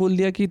सीईओ ने ये बोल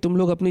दिया कि तुम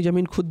लोग अपनी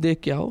ज़मीन खुद देख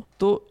के आओ,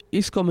 तो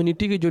इस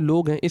कम्युनिटी के जो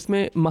लोग हैं,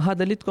 इसमें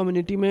महादलित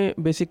कम्युनिटी में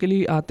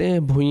बेसिकली आते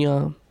हैं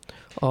भुइयाँ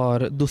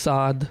और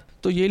दुसाद,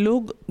 तो ये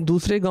लोग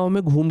दूसरे गांव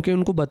में घूम के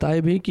उनको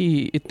बताए भी कि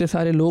इतने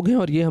सारे लोग हैं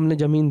और ये हमने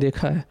ज़मीन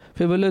देखा है।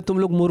 फिर बोले तुम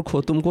लोग मूर्ख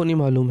हो, तुमको नहीं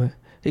मालूम है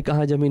कि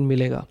कहाँ ज़मीन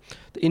मिलेगा।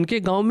 तो इनके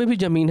गांव में भी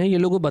ज़मीन है, ये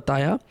लोगों को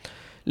बताया,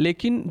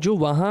 लेकिन जो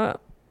वहाँ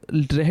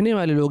रहने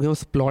वाले लोग हैं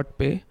उस प्लॉट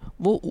पे,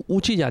 वो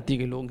ऊंची जाति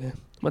के लोग हैं,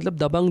 मतलब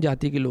दबंग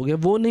जाति के लोग हैं।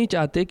 वो नहीं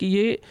चाहते कि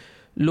ये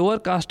लोअर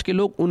कास्ट के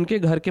लोग उनके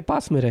घर के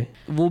पास में रहे,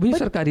 वो भी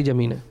सरकारी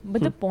जमीन है।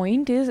 But the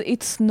point is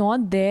it's not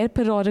there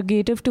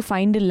prerogative to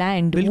find a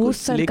land, वो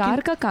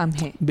सरकार का काम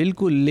है।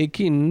 बिल्कुल,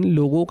 लेकिन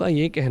लोगों का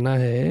ये कहना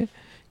है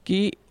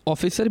कि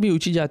ऑफिसर भी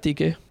ऊंची जाति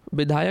के,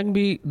 विधायक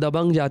भी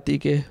दबंग जाति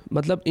के,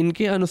 मतलब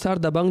इनके अनुसार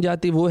दबंग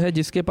जाति वो है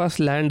जिसके पास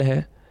लैंड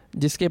है,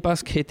 जिसके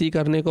पास खेती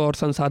करने को और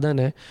संसाधन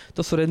है।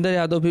 तो सुरेंद्र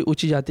यादव भी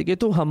ऊंची जाति के,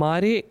 तो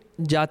हमारे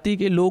जाति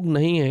के लोग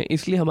नहीं हैं,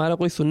 इसलिए हमारा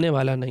कोई सुनने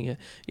वाला नहीं है।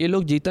 ये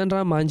लोग जीतन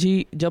राम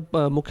मांझी जब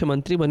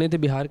मुख्यमंत्री बने थे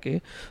बिहार के,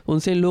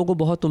 उनसे इन लोगों को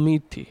बहुत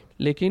उम्मीद थी,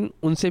 लेकिन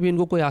उनसे भी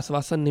इनको कोई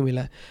आश्वासन नहीं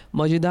मिला है।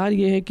 मजेदार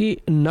ये है कि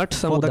नट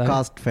समुदाय,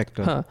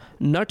 हाँ,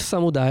 नट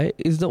समुदाय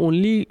इज़ द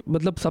ओनली,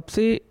 मतलब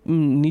सबसे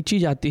नीची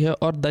जाति है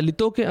और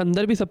दलितों के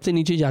अंदर भी सबसे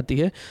नीची जाति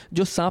है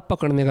जो सांप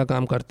पकड़ने का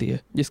काम करती है।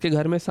 जिसके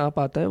घर में सांप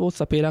आता है वो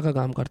सपेरा का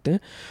काम करते हैं,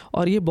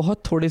 और ये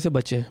बहुत थोड़े से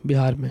बचे हैं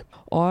बिहार में।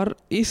 और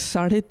इस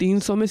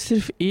 350 में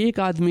सिर्फ एक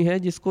आदमी है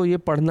जिसको ये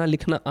पढ़ना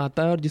लिखना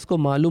आता है और जिसको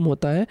मालूम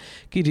होता है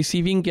कि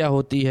रिसीविंग क्या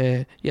होती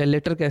है या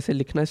लेटर कैसे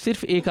लिखना है,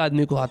 सिर्फ एक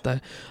आदमी को आता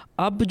है।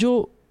 अब जो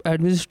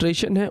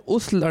एडमिनिस्ट्रेशन है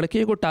उस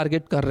लड़के को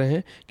टारगेट कर रहे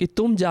हैं कि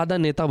तुम ज़्यादा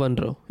नेता बन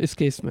रहे हो इस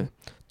केस में,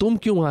 तुम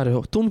क्यों आ रहे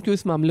हो, तुम क्यों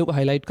इस मामले को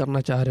हाईलाइट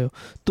करना चाह रहे हो,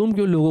 तुम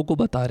क्यों लोगों को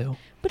बता रहे हो।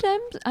 But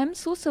I'm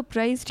so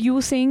surprised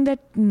you saying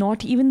that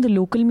not even the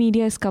local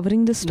media is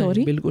covering this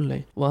story. बिल्कुल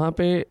नहीं, वहाँ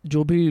पे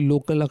जो भी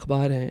लोकल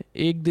अखबार हैं,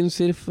 एक दिन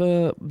सिर्फ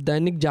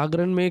दैनिक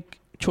जागरण में एक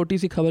छोटी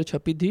सी खबर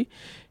छपी थी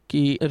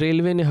कि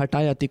रेलवे ने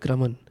हटाया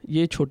अतिक्रमण,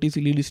 ये छोटी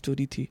सी लीड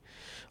स्टोरी थी।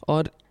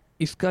 और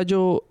इसका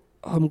जो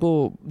हमको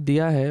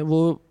दिया है वो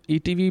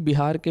ईटीवी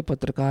बिहार के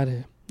पत्रकार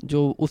हैं जो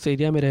उस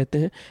एरिया में रहते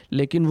हैं,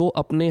 लेकिन वो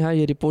अपने यहाँ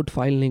ये रिपोर्ट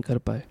फाइल नहीं कर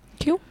पाए।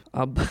 क्यों?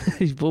 अब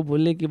वो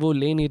बोले कि वो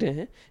ले नहीं रहे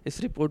हैं इस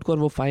रिपोर्ट को और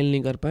वो फाइल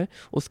नहीं कर पाए।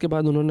 उसके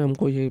बाद उन्होंने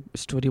हमको ये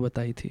स्टोरी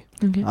बताई थी।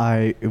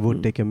 I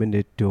would take a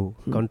minute to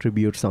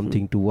contribute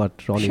something to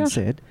what Ronin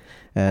said,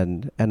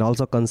 and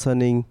also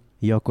concerning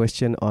your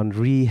question on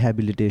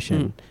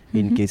rehabilitation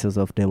in cases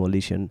of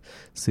demolition.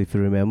 So if you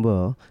remember,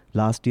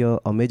 last year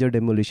a major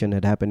demolition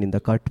had happened in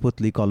the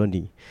Katputli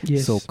colony.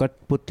 Yes. So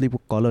Katputli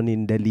colony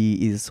in Delhi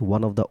is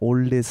one of the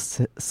oldest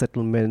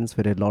settlements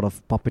with a lot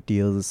of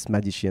puppeteers,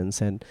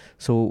 magicians, and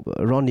so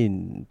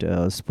Ronin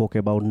spoke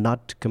about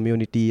Nat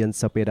community and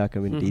Sapera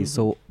community.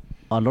 So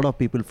a lot of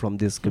people from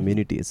these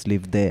communities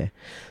live there.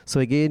 So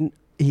again,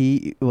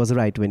 he was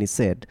right when he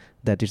said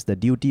that it's the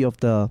duty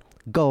of the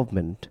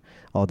government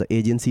or the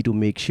agency to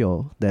make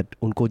sure that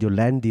उनको जो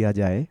land दिया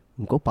जाए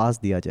उनको पास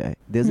दिया जाए.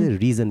 There's a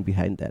reason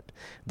behind that.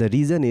 The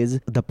reason is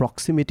the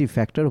proximity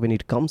factor when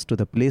it comes to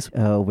the place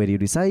where you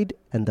reside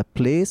and the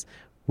place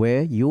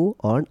where you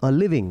earn a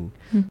living.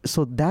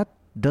 So that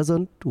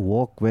doesn't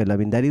work well.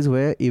 I mean, that is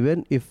where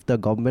even if the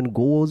government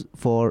goes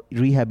for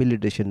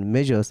rehabilitation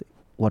measures,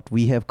 what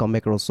we have come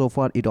across so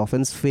far, it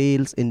often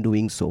fails in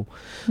doing so.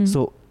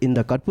 So in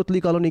the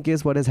Katputli colony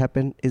case, what has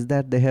happened is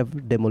that they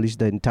have demolished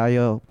the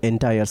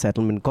entire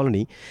settlement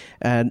colony,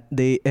 and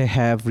they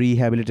have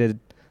rehabilitated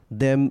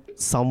them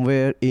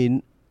somewhere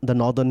in the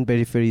northern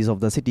peripheries of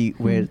the city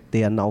where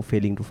they are now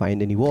failing to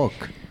find any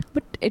work.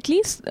 But at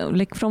least,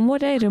 like from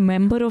what I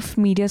remember of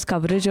media's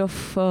coverage of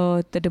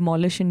the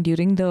demolition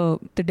during the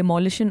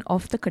demolition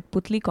of the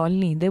Katputli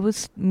colony, there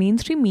was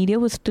mainstream media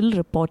was still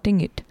reporting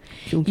it.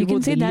 You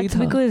can say that's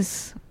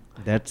because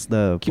that's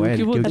the point.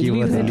 Because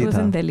it was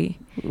in Delhi.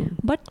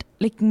 But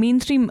like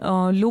mainstream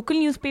local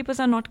newspapers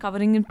are not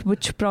covering it,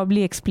 which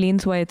probably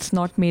explains why it's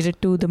not made it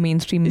to the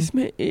mainstream.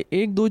 इसमें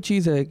एक दो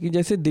चीज़ है कि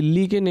जैसे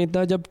दिल्ली के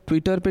नेता जब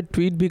Twitter पे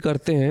ट्वीट भी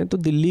करते हैं तो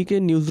दिल्ली के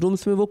न्यूज़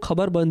रूम्स में वो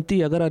खबर बनती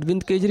है। अगर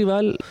अरविंद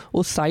केजरीवाल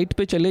उस साइट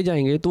पे चले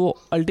जाएंगे तो वो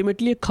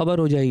अल्टीमेटली एक खबर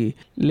हो जाएगी।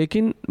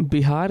 लेकिन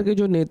बिहार के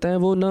जो नेता हैं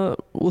वो ना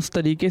उस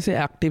तरीके से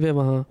एक्टिव है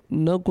वहाँ,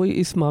 न कोई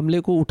इस मामले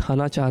को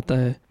उठाना चाहता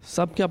है।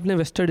 सबके अपने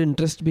वेस्टेड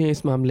इंटरेस्ट भी हैं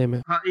इस मामले में।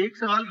 हाँ, एक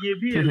सवाल ये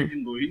भी है लेकिन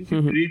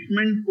इनकी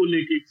ट्रीटमेंट को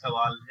लेके एक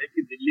सवाल है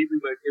कि दिल्ली में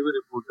बैठे हुए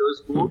रिपोर्टर्स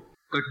को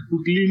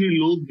कठपुतली में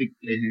लोग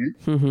दिखते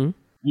हैं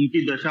उनकी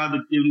दशा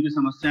दिखती है, उनकी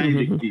समस्याएं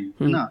दिखती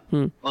है ना।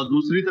 और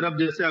दूसरी तरफ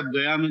जैसे आप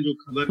गया में जो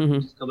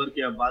जिस खबर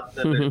की आप बात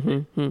कर रहे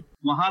थे,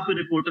 वहां पे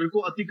रिपोर्टर को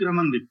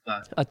अतिक्रमण दिखता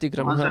है,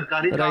 अतिक्रमण,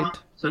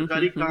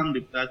 सरकारी काम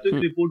दिखता है। तो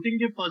एक रिपोर्टिंग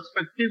के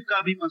पर्सपेक्टिव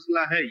का भी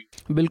मसला है।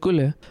 बिल्कुल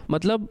है।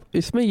 मतलब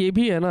इसमें ये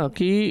भी है ना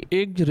कि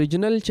एक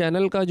रीजनल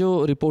चैनल का जो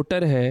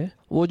रिपोर्टर है,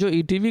 वो जो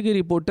ईटीवी के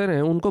रिपोर्टर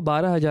हैं, उनको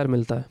 12,000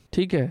 मिलता है,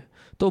 ठीक है।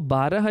 तो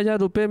 12,000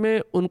 रुपये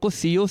में उनको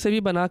सीओ से भी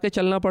बना के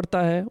चलना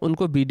पड़ता है,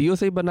 उनको बीडीओ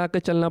से भी बना के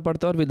चलना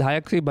पड़ता है, और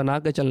विधायक से भी बना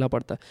के चलना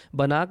पड़ता है।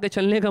 बना के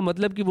चलने का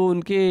मतलब कि वो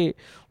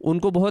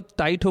उनको बहुत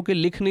टाइट होके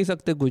लिख नहीं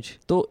सकते कुछ।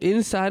 तो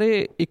इन सारे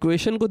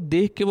इक्वेशन को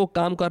देख के वो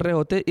काम कर रहे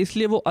होते हैं,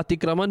 इसलिए वो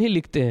अतिक्रमण ही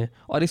लिखते हैं,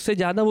 और इससे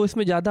ज़्यादा वो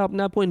इसमें ज़्यादा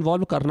अपने आप को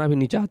इन्वॉल्व करना भी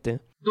नहीं चाहते हैं।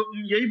 तो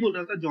यही बोल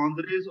रहा था,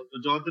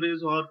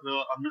 जॉर्ज और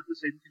अमर्त्य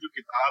सेन की जो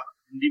किताब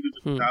हिंदी में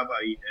जो किताब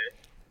आई है,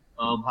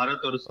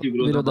 भारत और उसकी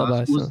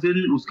विरोधाभास, उस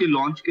दिन उसके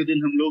लॉन्च के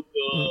दिन हम लोग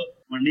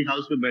मंडी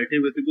हाउस में बैठे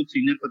हुए थे, कुछ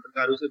सीनियर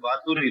पत्रकारों से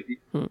बात हो रही थी।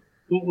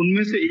 तो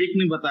उनमें से एक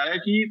ने बताया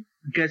कि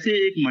कैसे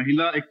एक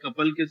महिला, एक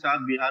कपल के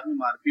साथ बिहार में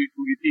मारपीट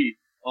हुई थी,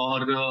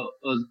 और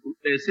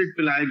एसिड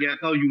पिलाया गया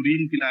था और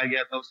यूरिन पिलाया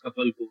गया था उस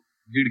कपल को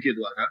भीड़ के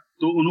द्वारा।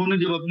 तो उन्होंने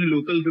जब अपने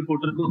लोकल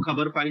रिपोर्टर को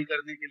खबर फाइल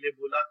करने के लिए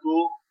बोला,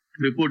 तो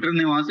रिपोर्टर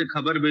ने वहां से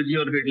खबर भेजी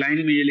और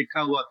हेडलाइन में ये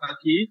लिखा हुआ था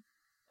कि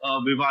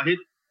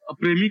विवाहित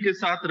प्रेमी के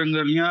साथ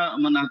रंगरलियां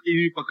मनाती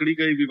हुई पकड़ी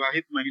गई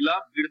विवाहित महिला,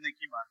 भीड़ ने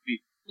की मारपीट।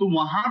 तो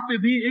वहां पे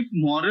भी एक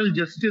मॉरल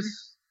जस्टिस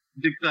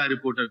दिखता है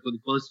रिपोर्टर को।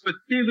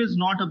 Perspective is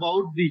not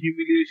about the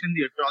humiliation,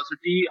 the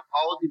atrocity,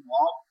 how the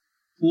mob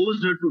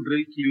forced her to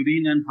drink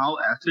urine and how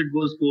acid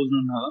was poured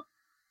on her,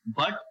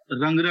 but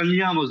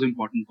rangranliyan was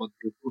important for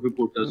the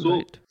reporter. So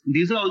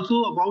these are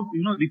also about,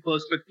 the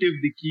perspective,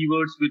 the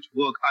keywords which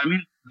work. I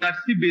mean,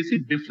 that's the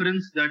basic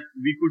difference that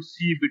we could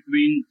see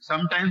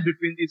sometimes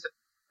between the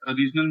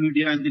regional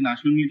media and the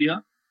national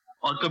media.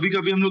 और कभी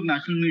कभी हम लोग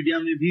national media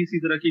में भी इसी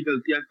तरह की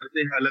गलतियां करते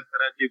हैं, अलग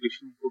तरह के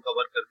विषयों को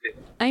कवर करते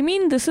हैं। I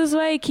mean, this is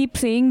why I keep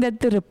saying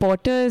that the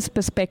reporter's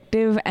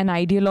perspective and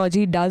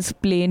ideology does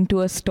play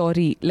into a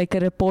story. Like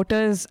a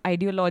reporter's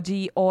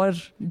ideology or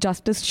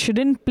justice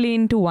shouldn't play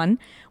into one,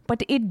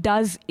 but it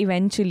does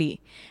eventually.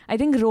 I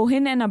think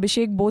Rohin and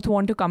Abhishek both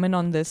want to come in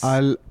on this.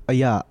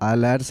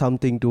 I'll add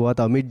something to what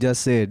Amit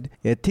just said.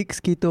 Ethics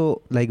की तो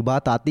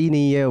बात आती ही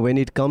नहीं है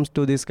when it comes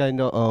to this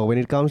kind of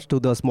when it comes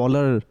to the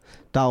smaller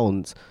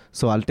towns.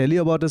 So I'll tell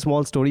you about a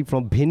small story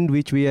from Bhind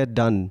which we had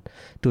done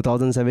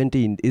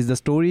 2017. Is the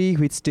story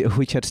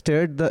which had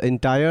stirred the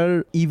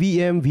entire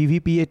EVM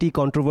VVPAT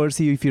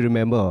controversy, if you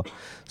remember.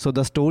 So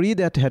the story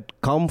that had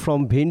come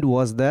from Bhind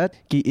was that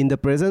कि in the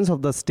presence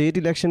of the state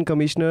election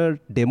commissioner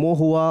demo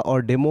हुआ,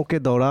 और demo के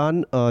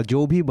दौरान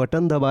जो भी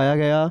button दबाया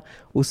गया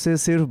उससे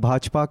सिर्फ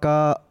भाजपा का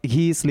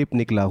ही स्लिप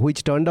निकला,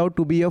 which turned out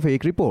to be a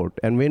fake report.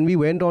 And when we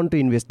went on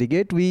to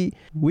investigate,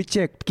 we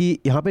checked कि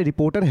यहाँ पे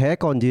रिपोर्टर है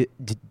कौन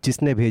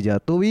जिसने भेजा।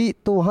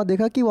 तो वहाँ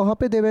देखा कि वहाँ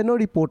पे there were no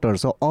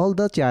reporters. So all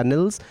the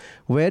channels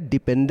were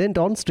dependent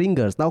on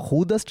stringers. Now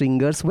who the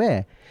stringers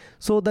were?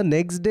 So the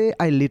next day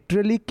I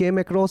literally came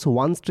across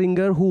one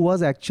stringer who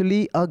was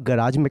actually a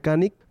garage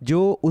mechanic,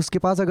 जो उसके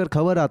पास अगर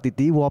खबर आती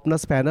थी वो अपना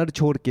spanner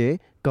छोड़ के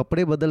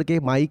कपड़े बदल के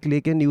माइक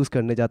लेके न्यूज़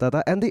करने जाता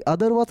था। And the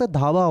other was a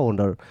dhaba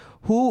owner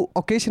who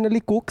occasionally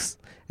कुक्स,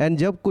 and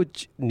जब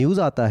कुछ न्यूज़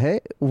आता है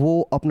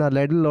वो अपना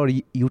लेडल और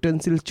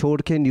यूटेंसिल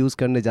छोड़ के न्यूज़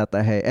करने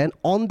जाता है, and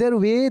on their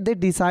way they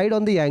decide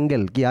on the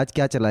angle कि आज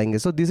क्या चलाएंगे।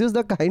 So this is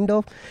the kind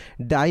of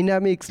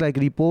dynamics, like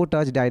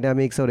reporters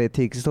dynamics और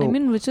ethics. So I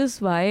mean, which is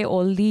why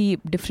all the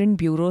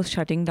different bureaus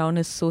shutting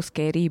down is so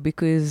scary,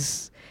 because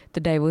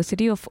the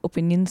diversity of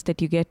opinions that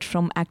you get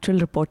from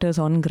actual reporters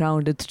on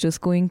ground, it's just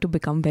going to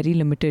become very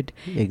limited.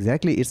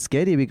 Exactly, it's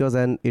scary because,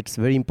 and it's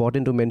very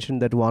important to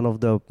mention that one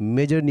of the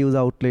major news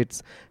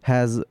outlets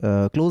has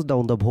closed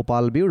down the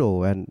Bhopal bureau,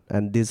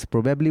 and this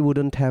probably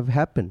wouldn't have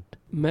happened.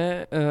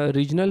 मैं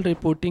regional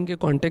reporting के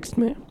context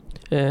में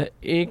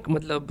एक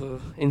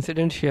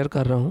incident share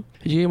कर रहा हूँ।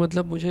 ये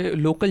मुझे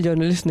local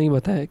journalist नहीं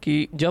बताया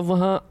कि जब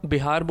वहाँ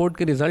बिहार बोर्ड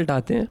के रिज़ल्ट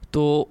आते हैं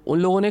तो उन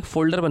लोगों ने एक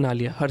फ़ोल्डर बना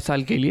लिया, हर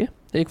साल के लिए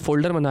एक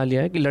फ़ोल्डर बना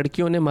लिया है कि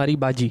लड़कियों ने मारी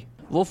बाजी।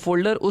 वो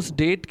फ़ोल्डर उस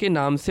डेट के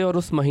नाम से और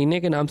उस महीने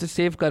के नाम से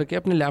सेव करके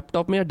अपने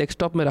लैपटॉप में या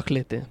डेस्कटॉप में रख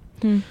लेते हैं।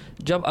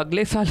 जब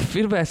अगले साल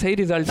फिर वैसा ही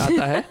रिजल्ट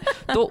आता है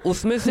तो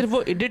उसमें सिर्फ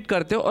वो एडिट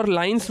करते हो और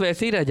लाइंस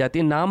वैसे ही रह जाती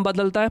है, नाम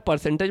बदलता है,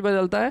 परसेंटेज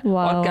बदलता है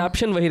और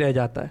कैप्शन वही रह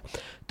जाता है।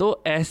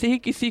 तो ऐसे ही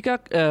किसी का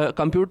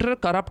कंप्यूटर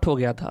करप्ट हो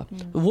गया था,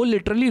 वो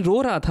लिटरली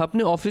रो रहा था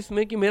अपने ऑफिस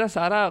में कि मेरा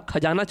सारा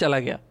खजाना चला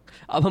गया,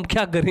 अब हम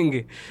क्या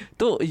करेंगे।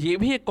 तो ये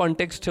भी एक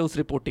कॉन्टेक्स्ट है उस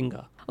रिपोर्टिंग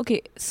का।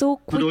 ओके, सो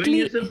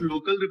क्विकली सिर्फ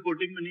लोकल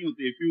रिपोर्टिंग में नहीं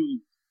होती। If you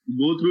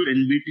go through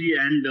NBT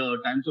and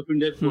times of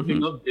India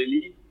reporting of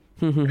Delhi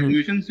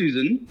admission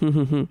season,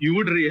 you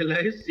would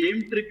realize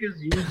same trick is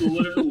used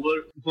over and over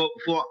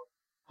for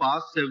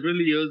past several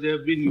years. They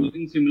have been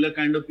using similar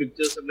kind of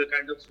pictures, similar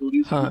kind of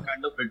stories, similar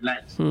kind of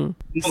headlines.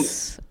 No.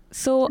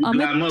 So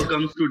glamour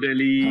comes to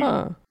Delhi,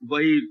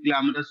 वही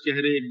glamorous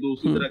चेहरे एक दो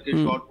उसी तरह के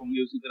shot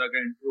होंगे, उसी तरह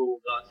का इंट्रो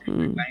होगा, same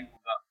headline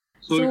होगा.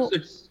 So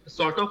it's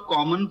sort of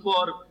common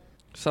for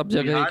सब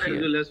जगह Bihar एक ही as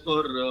है। well as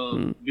for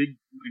big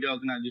media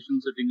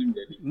organizations sitting in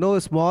Delhi. No,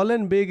 small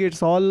and big,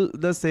 it's all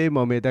the same,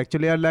 Amit.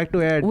 Actually, I'd like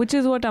to add. Which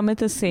is what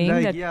Amit is saying,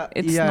 Like, that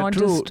it's not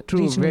true, just true,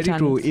 regional very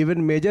channels. true.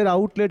 Even major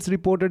outlets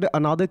reported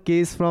another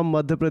case from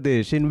Madhya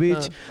Pradesh in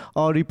which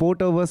a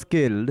reporter was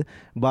killed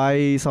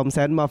by some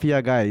sand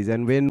mafia guys.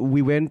 And when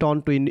we went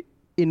on to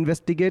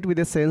investigate with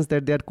a sense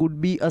that there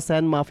could be a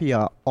sand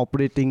mafia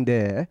operating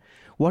there,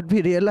 what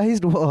we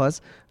realized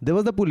was there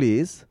was the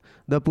police.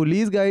 The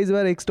police guys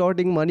were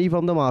extorting money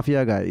from the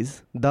mafia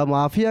guys. The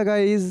mafia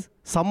guys,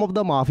 some of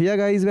the mafia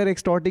guys were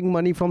extorting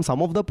money from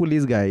some of the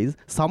police guys.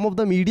 Some of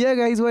the media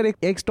guys were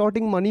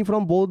extorting money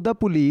from both the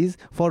police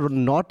for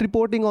not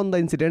reporting on the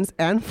incidents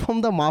and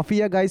from the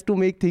mafia guys to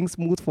make things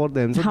smooth for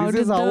them. So How this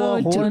did is how the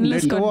a whole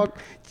journalists network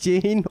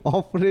chain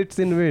operates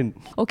in wind.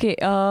 Okay,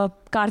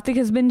 Karthik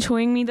has been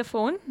showing me the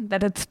phone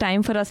that it's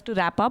time for us to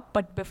wrap up.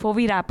 But before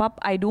we wrap up,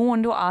 I do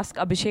want to ask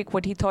Abhishek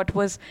what he thought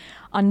was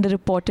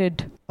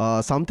underreported.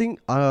 Something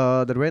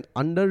that went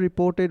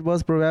underreported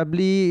was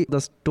probably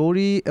the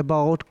story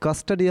about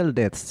custodial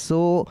deaths.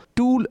 So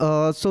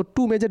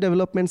two major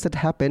developments that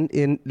happened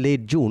in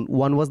late June.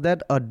 One was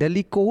that a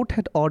Delhi court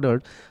had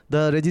ordered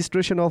the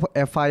registration of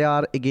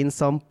FIR against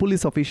some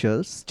police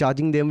officials,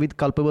 charging them with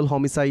culpable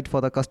homicide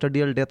for the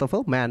custodial death of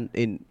a man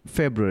in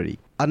February.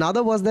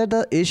 Another was that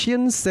the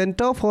Asian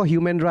Center for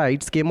Human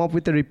Rights came up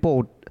with a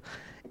report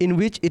in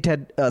which it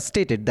had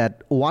stated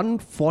that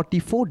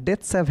 144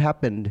 deaths have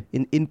happened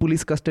in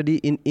police custody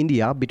in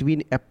India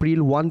between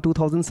April 1,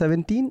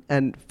 2017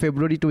 and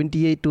February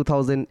 28,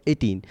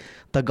 2018.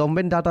 The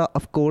government data,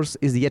 of course,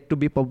 is yet to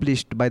be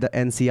published by the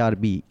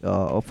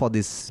NCRB for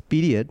this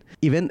period.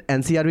 Even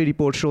NCRB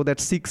reports show that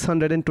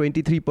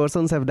 623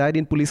 persons have died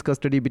in police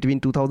custody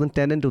between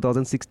 2010 and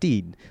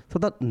 2016. So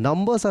the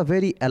numbers are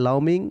very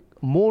alarming.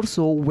 More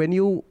so when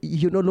you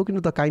look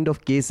into the kind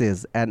of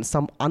cases and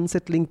some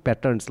unsettling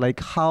patterns, like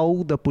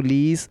how the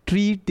police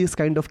treat this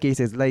kind of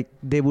cases. Like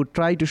they would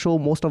try to show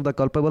most of the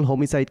culpable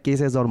homicide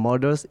cases or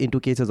murders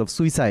into cases of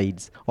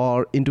suicides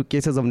or into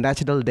cases of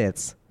natural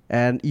deaths,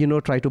 and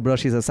try to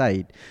brush it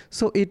aside.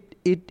 So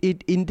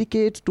it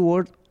indicates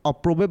towards a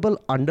probable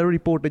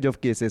underreportage of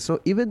cases. So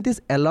even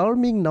these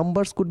alarming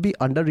numbers could be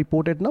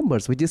underreported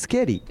numbers, which is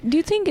scary. Do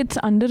you think it's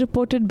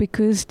underreported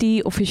because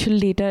the official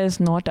data is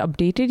not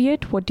updated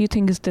yet? What do you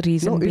think is the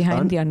reason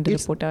behind the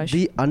underreportage?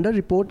 The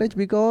underreportage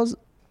because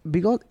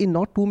in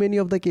not too many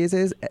of the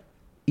cases,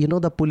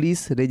 the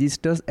police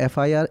registers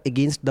FIR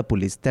against the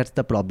police. That's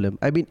the problem.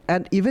 I mean,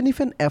 and even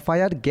if an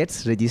FIR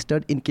gets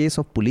registered in case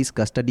of police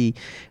custody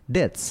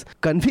deaths,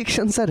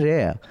 convictions are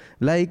rare.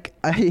 Like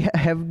I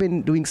have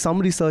been doing some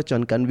research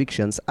on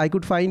convictions. I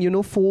could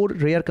find, 4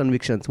 rare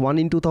convictions. One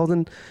in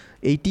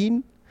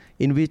 2018,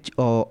 in which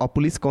a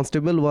police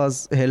constable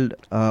was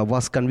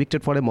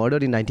convicted for a murder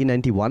in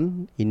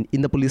 1991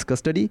 in the police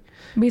custody.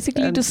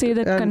 Basically, to say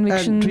that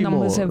conviction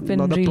numbers have been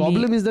the really...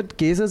 problem is that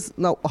cases,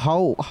 now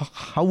how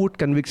would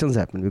convictions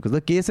happen? Because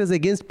the cases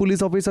against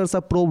police officers are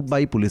probed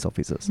by police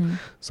officers.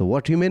 So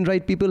what human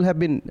rights people have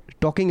been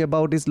talking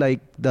about is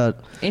like the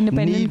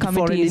need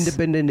for an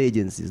independent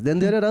agencies. Then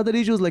there are other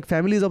issues like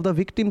families of the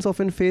victims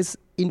often face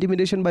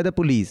intimidation by the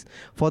police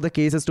for the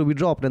cases to be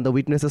dropped and the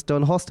witnesses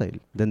turn hostile.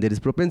 Then there is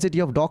propensity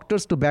of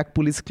doctors to back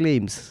police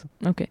claims.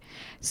 Okay.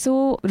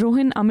 So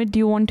Rohin, Amit, do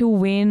you want to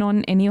weigh in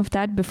on any of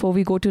that before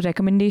we go to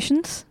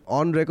recommendations?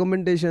 On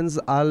recommendations,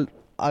 I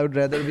would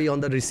rather be on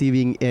the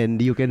receiving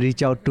end. You can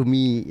reach out to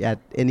me at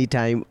any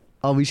time.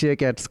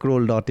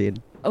 Abhishek@scroll.in.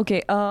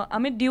 Okay.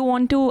 Amit, do you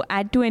want to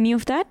add to any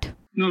of that?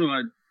 No,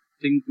 I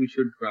think we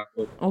should wrap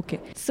up. Okay.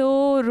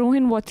 So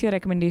Rohin, what's your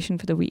recommendation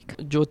for the week?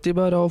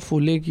 Jyotiba Rao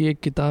Phule की एक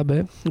किताब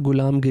है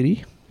गुलामगिरी,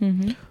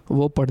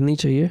 वो पढ़नी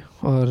चाहिए.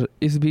 और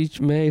इस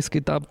बीच मैं इस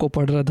किताब को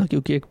पढ़ रहा था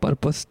क्योंकि एक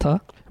पर्पस था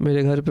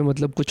मेरे घर पे,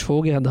 मतलब कुछ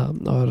हो गया था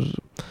और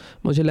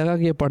मुझे लगा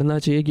कि ये पढ़ना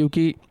चाहिए.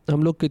 क्योंकि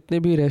हम लोग कितने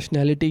भी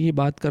रैशनैलिटी की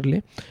बात कर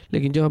लें,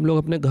 लेकिन जब हम लोग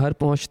अपने घर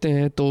पहुंचते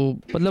हैं तो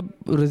मतलब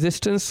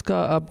रेजिस्टेंस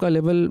का आपका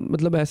लेवल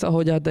मतलब ऐसा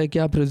हो जाता है कि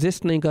आप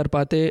रेजिस्ट नहीं कर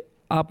पाते,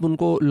 आप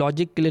उनको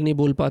लॉजिक के लिए नहीं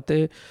बोल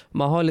पाते,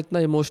 माहौल इतना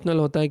इमोशनल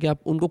होता है कि आप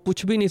उनको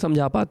कुछ भी नहीं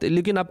समझा पाते.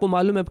 लेकिन आपको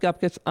मालूम है कि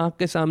आपके आँख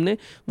के सामने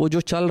वो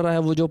जो चल रहा है,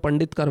 वो जो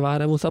पंडित करवा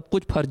रहा है, वो सब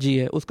कुछ फर्जी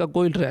है, उसका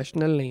कोई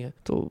रैशनल नहीं है.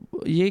 तो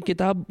ये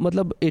किताब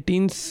मतलब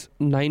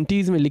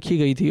 1890s में लिखी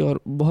गई थी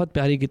और बहुत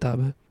प्यारी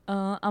किताब है.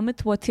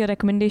 Amit, what's your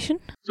recommendation?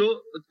 So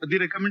the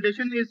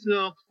recommendation is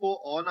for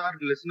all our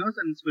listeners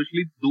and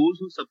especially those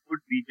who support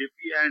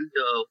BJP and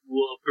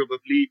who are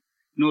probably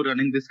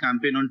running this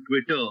campaign on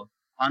Twitter.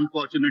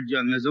 Unfortunate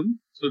journalism.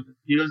 So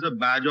here's a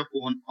badge of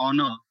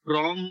honor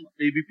from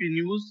ABP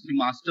News, the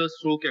master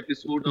stroke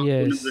episode of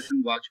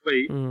Punam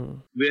Vajpayee,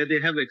 where they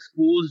have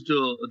exposed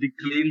the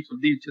claims of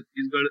the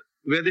Chhattisgarh,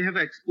 where they have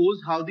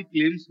exposed how the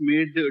claims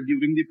made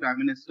during the Prime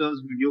Minister's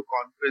video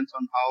conference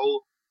on how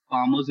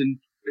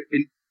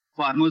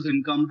farmers'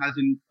 income has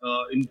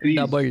increased,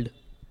 doubled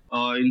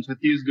in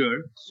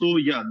Chhattisgarh. So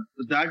yeah,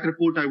 that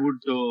report I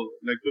would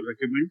like to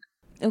recommend.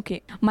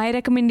 Okay. My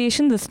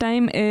recommendation this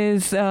time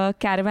is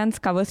Caravan's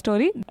cover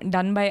story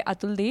done by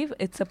Atul Dev.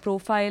 It's a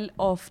profile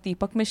of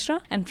Deepak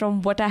Mishra. And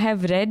from what I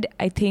have read,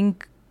 I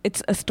think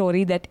it's a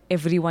story that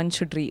everyone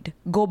should read.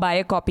 Go buy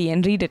a copy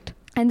and read it.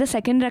 And the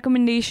second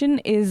recommendation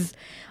is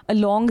a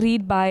long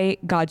read by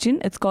Gajan.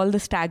 It's called The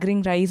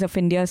Staggering Rise of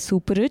India's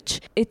Super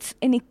Rich. It's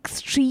an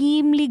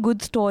extremely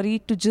good story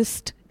to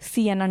just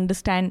see and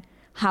understand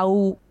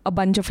how a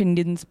bunch of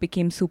Indians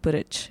became super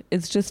rich.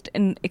 It's just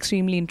an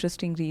extremely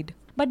interesting read.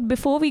 But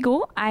before we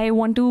go, I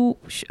want to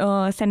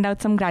send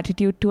out some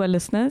gratitude to our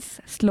listeners.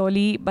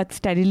 Slowly but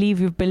steadily,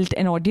 we've built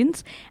an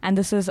audience. And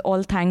this is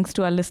all thanks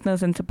to our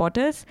listeners and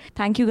supporters.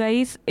 Thank you,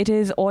 guys. It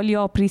is all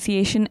your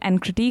appreciation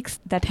and critiques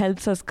that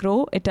helps us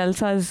grow. It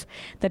tells us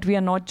that we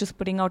are not just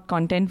putting out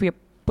content, we are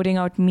putting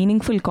out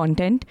meaningful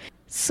content.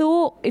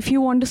 So if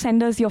you want to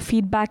send us your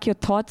feedback, your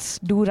thoughts,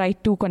 do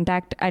write to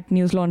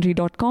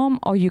contact@newslaundry.com,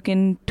 or you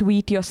can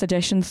tweet your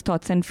suggestions,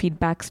 thoughts and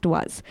feedbacks to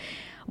us.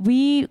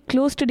 We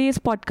close today's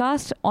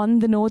podcast on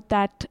the note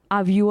that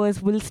our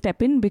viewers will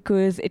step in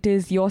because it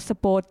is your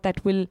support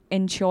that will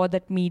ensure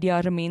that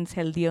media remains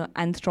healthier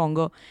and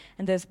stronger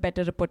and there's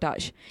better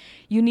reportage.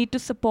 You need to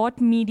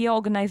support media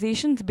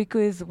organizations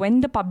because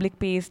when the public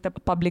pays, the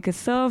public is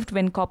served.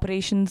 When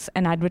corporations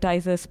and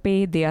advertisers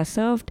pay, they are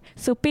served.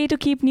 So pay to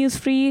keep news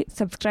free,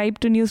 subscribe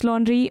to News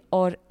Laundry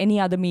or any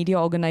other media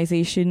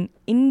organization,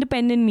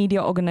 independent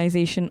media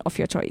organization of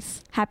your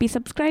choice. Happy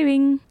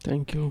subscribing.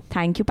 Thank you.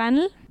 Thank you,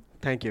 panel.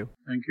 Thank you.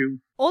 Thank you.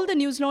 All the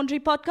News Laundry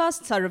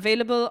podcasts are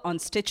available on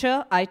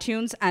Stitcher,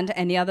 iTunes, and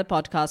any other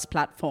podcast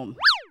platform.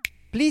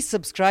 Please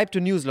subscribe to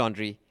News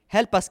Laundry.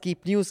 Help us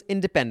keep news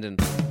independent.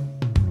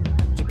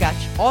 To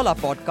catch all our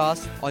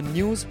podcasts on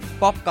news,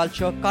 pop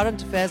culture,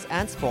 current affairs,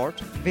 and sport,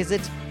 visit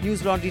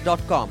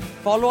newslaundry.com.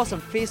 Follow us on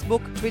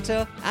Facebook,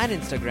 Twitter, and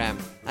Instagram,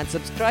 and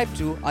subscribe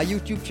to our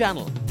YouTube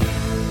channel.